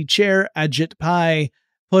FCC chair, Ajit Pai,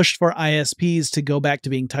 pushed for ISPs to go back to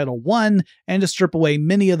being Title I and to strip away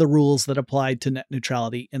many of the rules that applied to net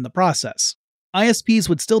neutrality in the process. ISPs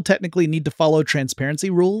would still technically need to follow transparency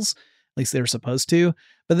rules, at least they were supposed to.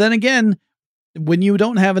 But then again, when you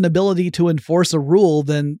don't have an ability to enforce a rule,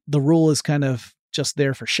 then the rule is kind of just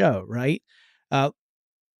there for show, right?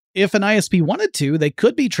 If an ISP wanted to, they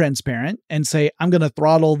could be transparent and say, I'm going to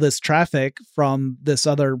throttle this traffic from this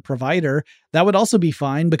other provider. That would also be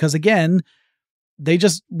fine because, again, they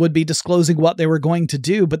just would be disclosing what they were going to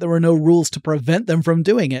do, but there were no rules to prevent them from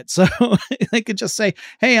doing it. So they could just say,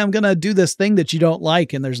 hey, I'm going to do this thing that you don't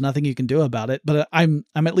like, and there's nothing you can do about it, but I'm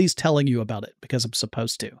at least telling you about it because I'm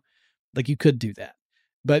supposed to. Like, you could do that.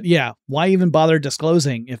 But yeah, why even bother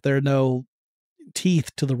disclosing if there are no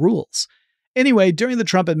teeth to the rules? Anyway, during the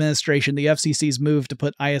Trump administration, the FCC's move to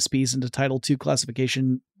put ISPs into Title II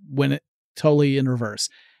classification went totally in reverse.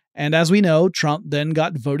 And as we know, Trump then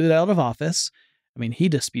got voted out of office. I mean, he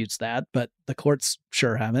disputes that, but the courts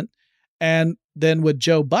sure haven't. And then with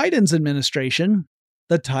Joe Biden's administration,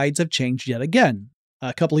 the tides have changed yet again.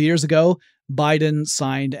 A couple of years ago, Biden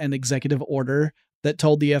signed an executive order that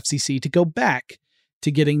told the FCC to go back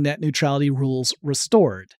to getting net neutrality rules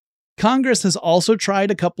restored. Congress has also tried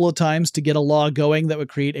a couple of times to get a law going that would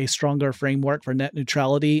create a stronger framework for net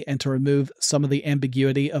neutrality and to remove some of the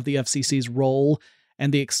ambiguity of the FCC's role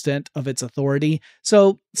and the extent of its authority.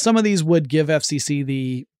 So some of these would give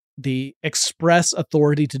FCC the express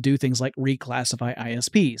authority to do things like reclassify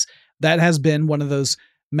ISPs. That has been one of those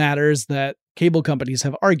matters that cable companies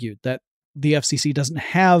have argued, that the FCC doesn't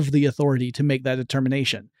have the authority to make that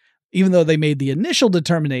determination. Even though they made the initial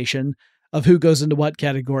determination of who goes into what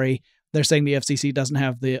category, they're saying the FCC doesn't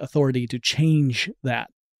have the authority to change that.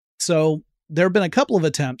 So there have been a couple of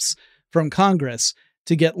attempts from Congress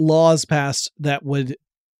to get laws passed that would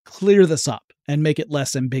clear this up and make it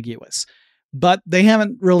less ambiguous. But they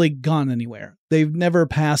haven't really gone anywhere. They've never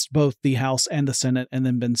passed both the House and the Senate and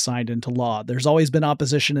then been signed into law. There's always been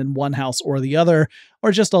opposition in one house or the other,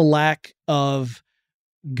 or just a lack of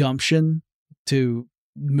gumption to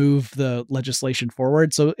move the legislation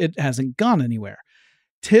forward, so it hasn't gone anywhere.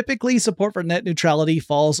 Typically, support for net neutrality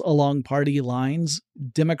falls along party lines.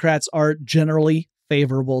 Democrats are generally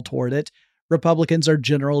favorable toward it. Republicans are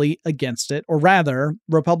generally against it, or rather,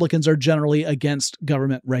 Republicans are generally against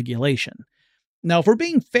government regulation. Now, if we're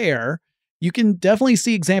being fair, you can definitely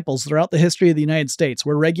see examples throughout the history of the United States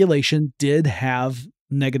where regulation did have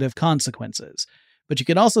negative consequences. But you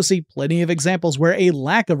can also see plenty of examples where a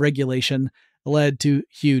lack of regulation led to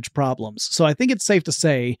huge problems. So I think it's safe to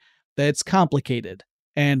say that it's complicated,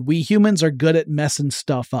 and we humans are good at messing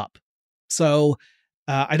stuff up. So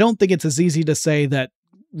I don't think it's as easy to say that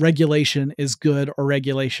regulation is good or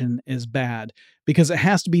regulation is bad, because it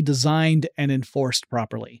has to be designed and enforced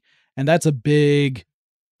properly. And that's a big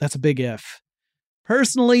if.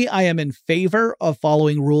 Personally, I am in favor of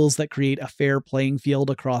following rules that create a fair playing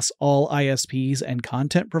field across all ISPs and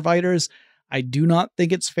content providers. I do not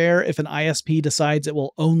think it's fair if an ISP decides it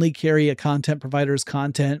will only carry a content provider's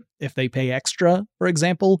content if they pay extra, for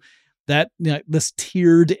example. That, this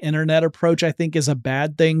tiered internet approach, I think, is a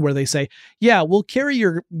bad thing, where they say, yeah, we'll carry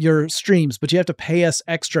your streams, but you have to pay us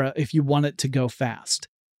extra if you want it to go fast.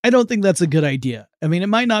 I don't think that's a good idea. I mean, it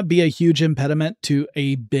might not be a huge impediment to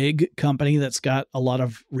a big company that's got a lot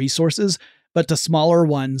of resources, but to smaller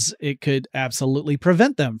ones, it could absolutely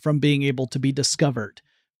prevent them from being able to be discovered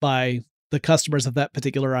by the customers of that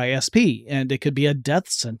particular ISP, and it could be a death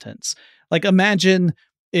sentence. Like, imagine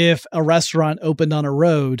if a restaurant opened on a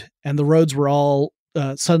road and the roads were all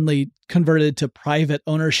suddenly converted to private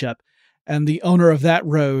ownership, and the owner of that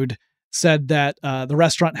road said that the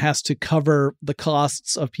restaurant has to cover the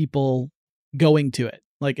costs of people going to it.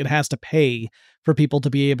 Like, it has to pay for people to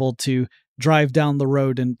be able to drive down the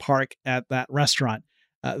road and park at that restaurant.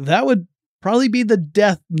 That would probably be the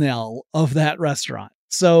death knell of that restaurant.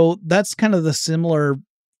 So that's kind of the similar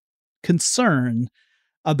concern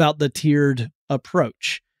about the tiered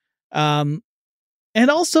approach. And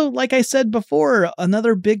also, like I said before,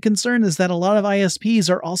 another big concern is that a lot of ISPs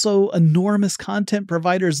are also enormous content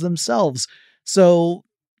providers themselves. So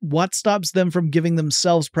what stops them from giving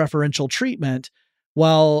themselves preferential treatment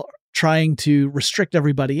while trying to restrict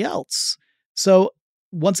everybody else? So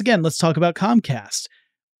once again, let's talk about Comcast.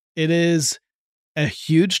 It is a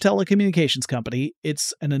huge telecommunications company.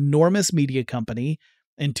 It's an enormous media company.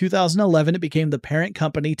 In 2011, it became the parent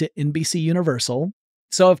company to NBC Universal.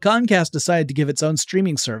 So if Comcast decided to give its own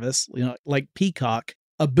streaming service, like Peacock,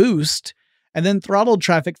 a boost, and then throttled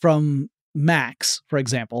traffic from Max, for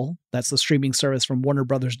example, that's the streaming service from Warner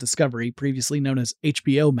Brothers Discovery, previously known as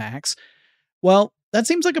HBO Max, well, that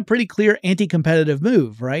seems like a pretty clear anti-competitive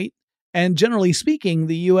move, right? And generally speaking,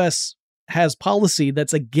 the US has policy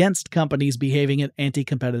that's against companies behaving in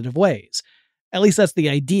anti-competitive ways. At least that's the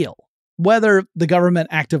ideal. Whether the government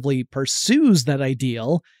actively pursues that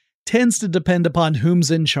ideal tends to depend upon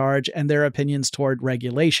whom's in charge and their opinions toward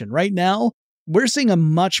regulation. Right now, we're seeing a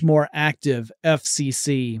much more active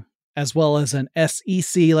FCC as well as an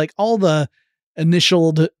SEC, like all the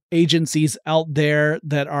initialed agencies out there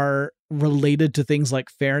that are related to things like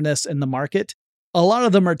fairness in the market. A lot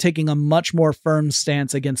of them are taking a much more firm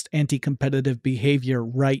stance against anti-competitive behavior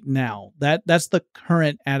right now. That's the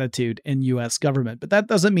current attitude in US government, but that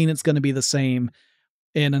doesn't mean it's going to be the same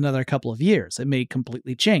in another couple of years. It may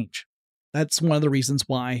completely change. That's one of the reasons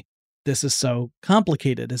why this is so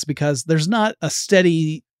complicated, is because there's not a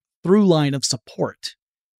steady through line of support.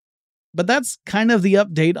 But that's kind of the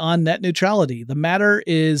update on net neutrality. The matter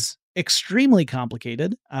is extremely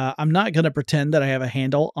complicated. I'm not going to pretend that I have a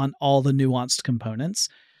handle on all the nuanced components.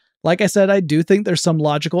 Like I said, I do think there's some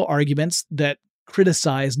logical arguments that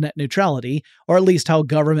criticize net neutrality, or at least how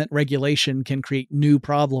government regulation can create new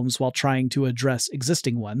problems while trying to address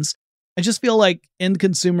existing ones. I just feel like end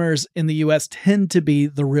consumers in the US tend to be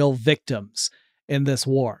the real victims in this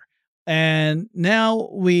war. And now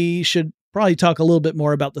we should probably talk a little bit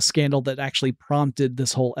more about the scandal that actually prompted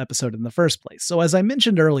this whole episode in the first place. So as I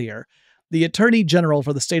mentioned earlier, the Attorney General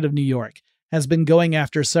for the state of New York has been going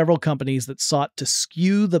after several companies that sought to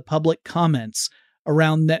skew the public comments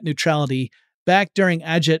around net neutrality back during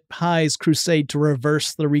Ajit Pai's crusade to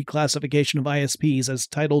reverse the reclassification of ISPs as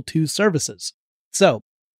Title II services. So,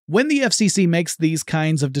 when the FCC makes these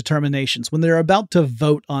kinds of determinations, when they're about to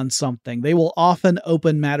vote on something, they will often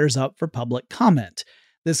open matters up for public comment.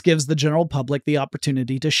 This gives the general public the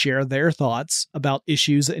opportunity to share their thoughts about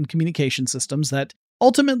issues in communication systems that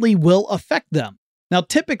ultimately will affect them. Now,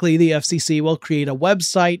 typically, the FCC will create a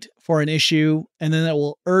website for an issue, and then it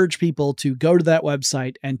will urge people to go to that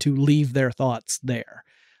website and to leave their thoughts there.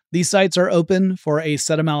 These sites are open for a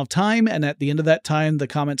set amount of time, and at the end of that time, the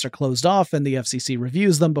comments are closed off and the FCC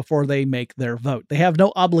reviews them before they make their vote. They have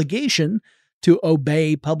no obligation to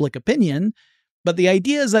obey public opinion, but the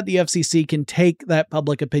idea is that the FCC can take that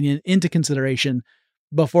public opinion into consideration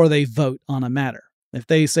before they vote on a matter. If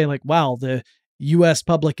they say like, wow, the US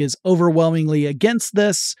public is overwhelmingly against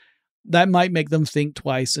this, that might make them think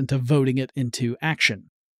twice into voting it into action.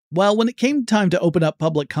 Well, when it came time to open up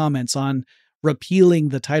public comments on repealing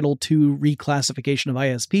the Title II reclassification of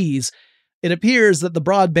ISPs, it appears that the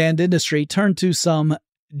broadband industry turned to some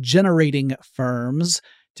generating firms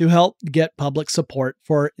to help get public support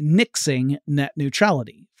for nixing net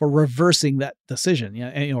neutrality, for reversing that decision,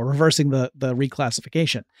 reversing the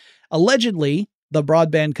reclassification. Allegedly, the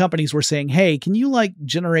broadband companies were saying, hey, can you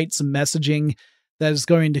generate some messaging that is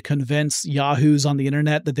going to convince yahoos on the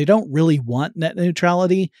internet that they don't really want net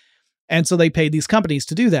neutrality? And so they paid these companies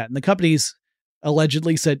to do that. And the companies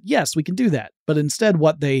allegedly said, yes, we can do that. But instead,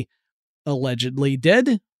 what they allegedly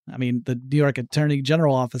did, the New York Attorney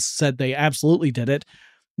General Office said they absolutely did it,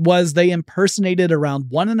 was they impersonated around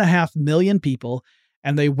 1.5 million people,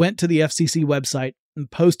 and they went to the FCC website and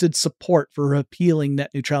posted support for repealing net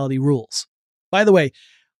neutrality rules. By the way,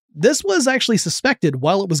 this was actually suspected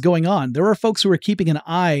while it was going on. There were folks who were keeping an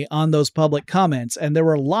eye on those public comments, and there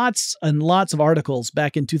were lots and lots of articles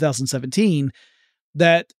back in 2017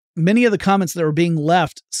 that many of the comments that were being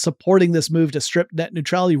left supporting this move to strip net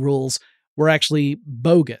neutrality rules were actually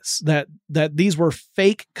bogus, that these were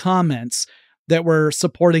fake comments that were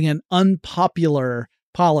supporting an unpopular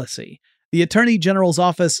policy. The Attorney General's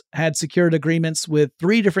office had secured agreements with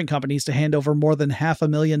 3 different companies to hand over more than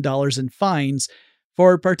 $500,000 in fines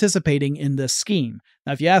for participating in this scheme.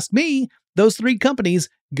 Now, if you ask me, those 3 companies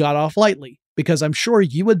got off lightly, because I'm sure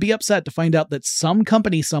you would be upset to find out that some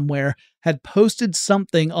company somewhere had posted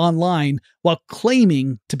something online while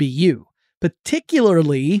claiming to be you,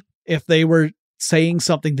 particularly if they were saying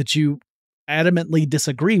something that you adamantly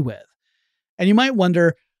disagree with. And you might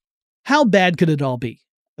wonder, how bad could it all be?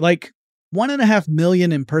 1.5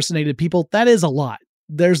 million impersonated people, that is a lot.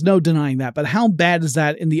 There's no denying that. But how bad is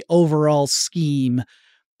that in the overall scheme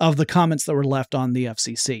of the comments that were left on the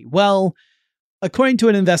FCC? Well, according to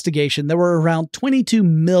an investigation, there were around 22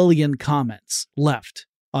 million comments left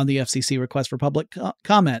on the FCC request for public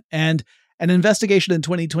comment. And an investigation in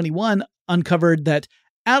 2021 uncovered that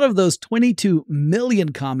out of those 22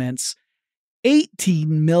 million comments,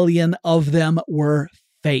 18 million of them were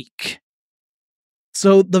fake.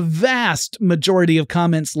 So the vast majority of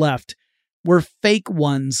comments left were fake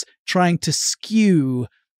ones trying to skew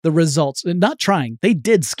the results. Not trying, they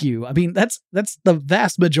did skew. That's the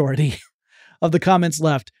vast majority of the comments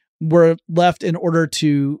left were left in order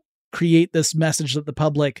to create this message that the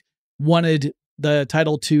public wanted the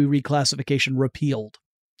Title II reclassification repealed.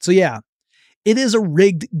 So yeah, it is a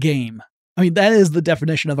rigged game. I mean, that is the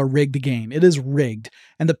definition of a rigged game. It is rigged.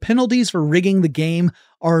 And the penalties for rigging the game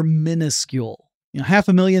are minuscule.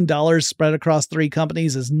 $500,000 spread across 3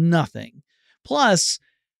 companies is nothing. Plus,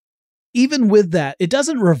 even with that, it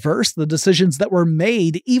doesn't reverse the decisions that were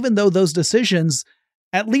made, even though those decisions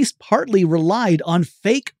at least partly relied on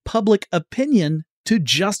fake public opinion to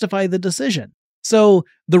justify the decision. So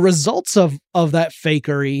the results of that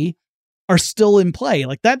fakery are still in play.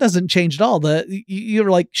 Like, that doesn't change at all.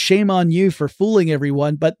 You're like, shame on you for fooling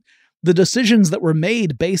everyone. But the decisions that were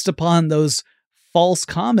made based upon those false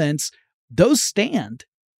comments, those stand.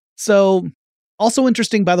 So also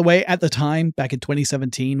interesting, by the way, at the time, back in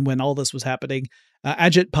 2017, when all this was happening,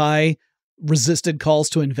 Ajit Pai resisted calls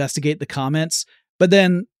to investigate the comments. But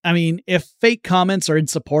then, I mean, if fake comments are in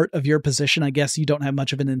support of your position, I guess you don't have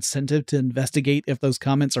much of an incentive to investigate if those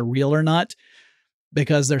comments are real or not,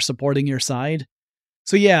 because they're supporting your side.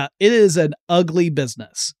 So yeah, it is an ugly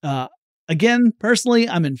business. Again, personally,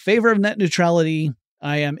 I'm in favor of net neutrality.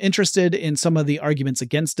 I am interested in some of the arguments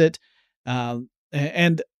against it.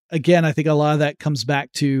 And again, I think a lot of that comes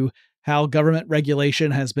back to how government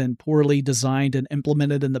regulation has been poorly designed and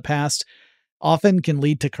implemented in the past. Often can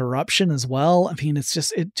lead to corruption as well. I mean,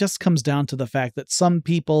 it just comes down to the fact that some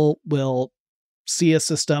people will see a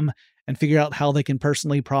system and figure out how they can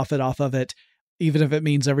personally profit off of it, even if it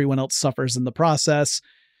means everyone else suffers in the process.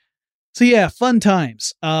 So yeah, fun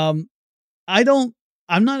times. I'm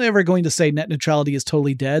not ever going to say net neutrality is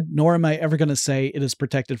totally dead, nor am I ever going to say it is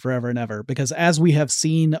protected forever and ever, because as we have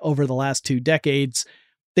seen over the last 2 decades,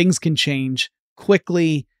 things can change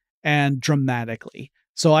quickly and dramatically.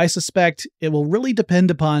 So I suspect it will really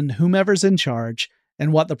depend upon whomever's in charge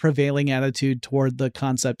and what the prevailing attitude toward the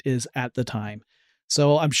concept is at the time.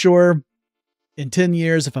 So I'm sure in 10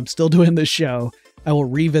 years, if I'm still doing this show, I will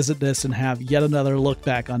revisit this and have yet another look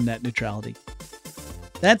back on net neutrality.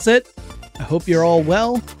 That's it. I hope you're all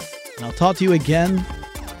well, and I'll talk to you again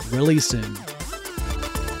really soon.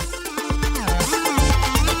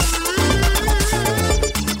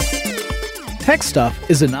 Tech Stuff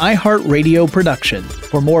is an iHeartRadio production.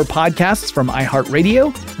 For more podcasts from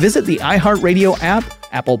iHeartRadio, visit the iHeartRadio app,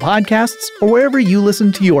 Apple Podcasts, or wherever you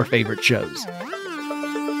listen to your favorite shows.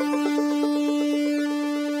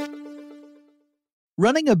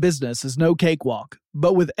 Running a business is no cakewalk,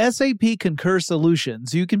 but with SAP Concur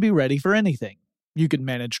Solutions, you can be ready for anything. You can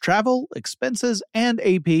manage travel, expenses, and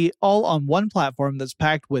AP all on one platform that's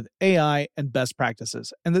packed with AI and best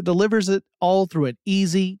practices, and that delivers it all through an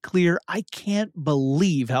easy, clear, I can't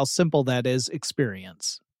believe how simple that is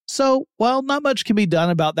experience. So, while not much can be done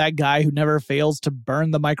about that guy who never fails to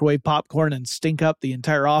burn the microwave popcorn and stink up the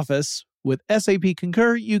entire office, with SAP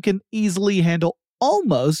Concur, you can easily handle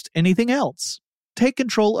almost anything else. Take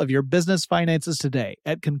control of your business finances today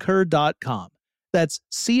at concur.com. That's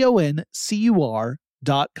CONCUR.com.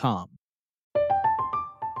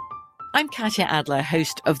 I'm Katya Adler,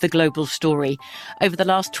 host of The Global Story. Over the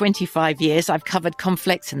last 25 years, I've covered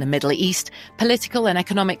conflicts in the Middle East, political and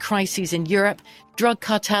economic crises in Europe, drug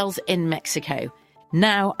cartels in Mexico.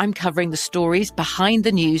 Now I'm covering the stories behind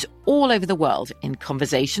the news all over the world in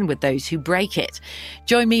conversation with those who break it.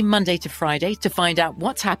 Join me Monday to Friday to find out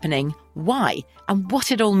what's happening, why, and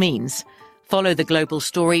what it all means. Follow The Global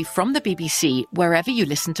Story from the BBC wherever you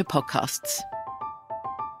listen to podcasts.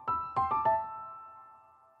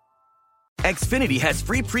 Xfinity has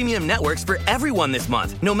free premium networks for everyone this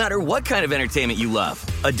month, no matter what kind of entertainment you love.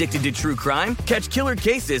 Addicted to true crime? Catch killer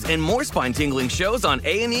cases and more spine-tingling shows on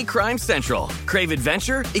A&E Crime Central. Crave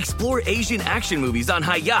adventure? Explore Asian action movies on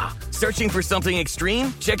Hi-Ya. Searching for something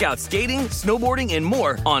extreme? Check out skating, snowboarding, and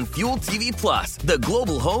more on Fuel TV Plus, the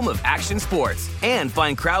global home of action sports. And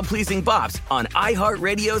find crowd-pleasing bops on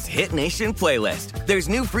iHeartRadio's Hit Nation playlist. There's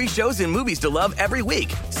new free shows and movies to love every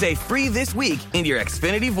week. Say free this week in your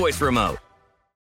Xfinity voice remote.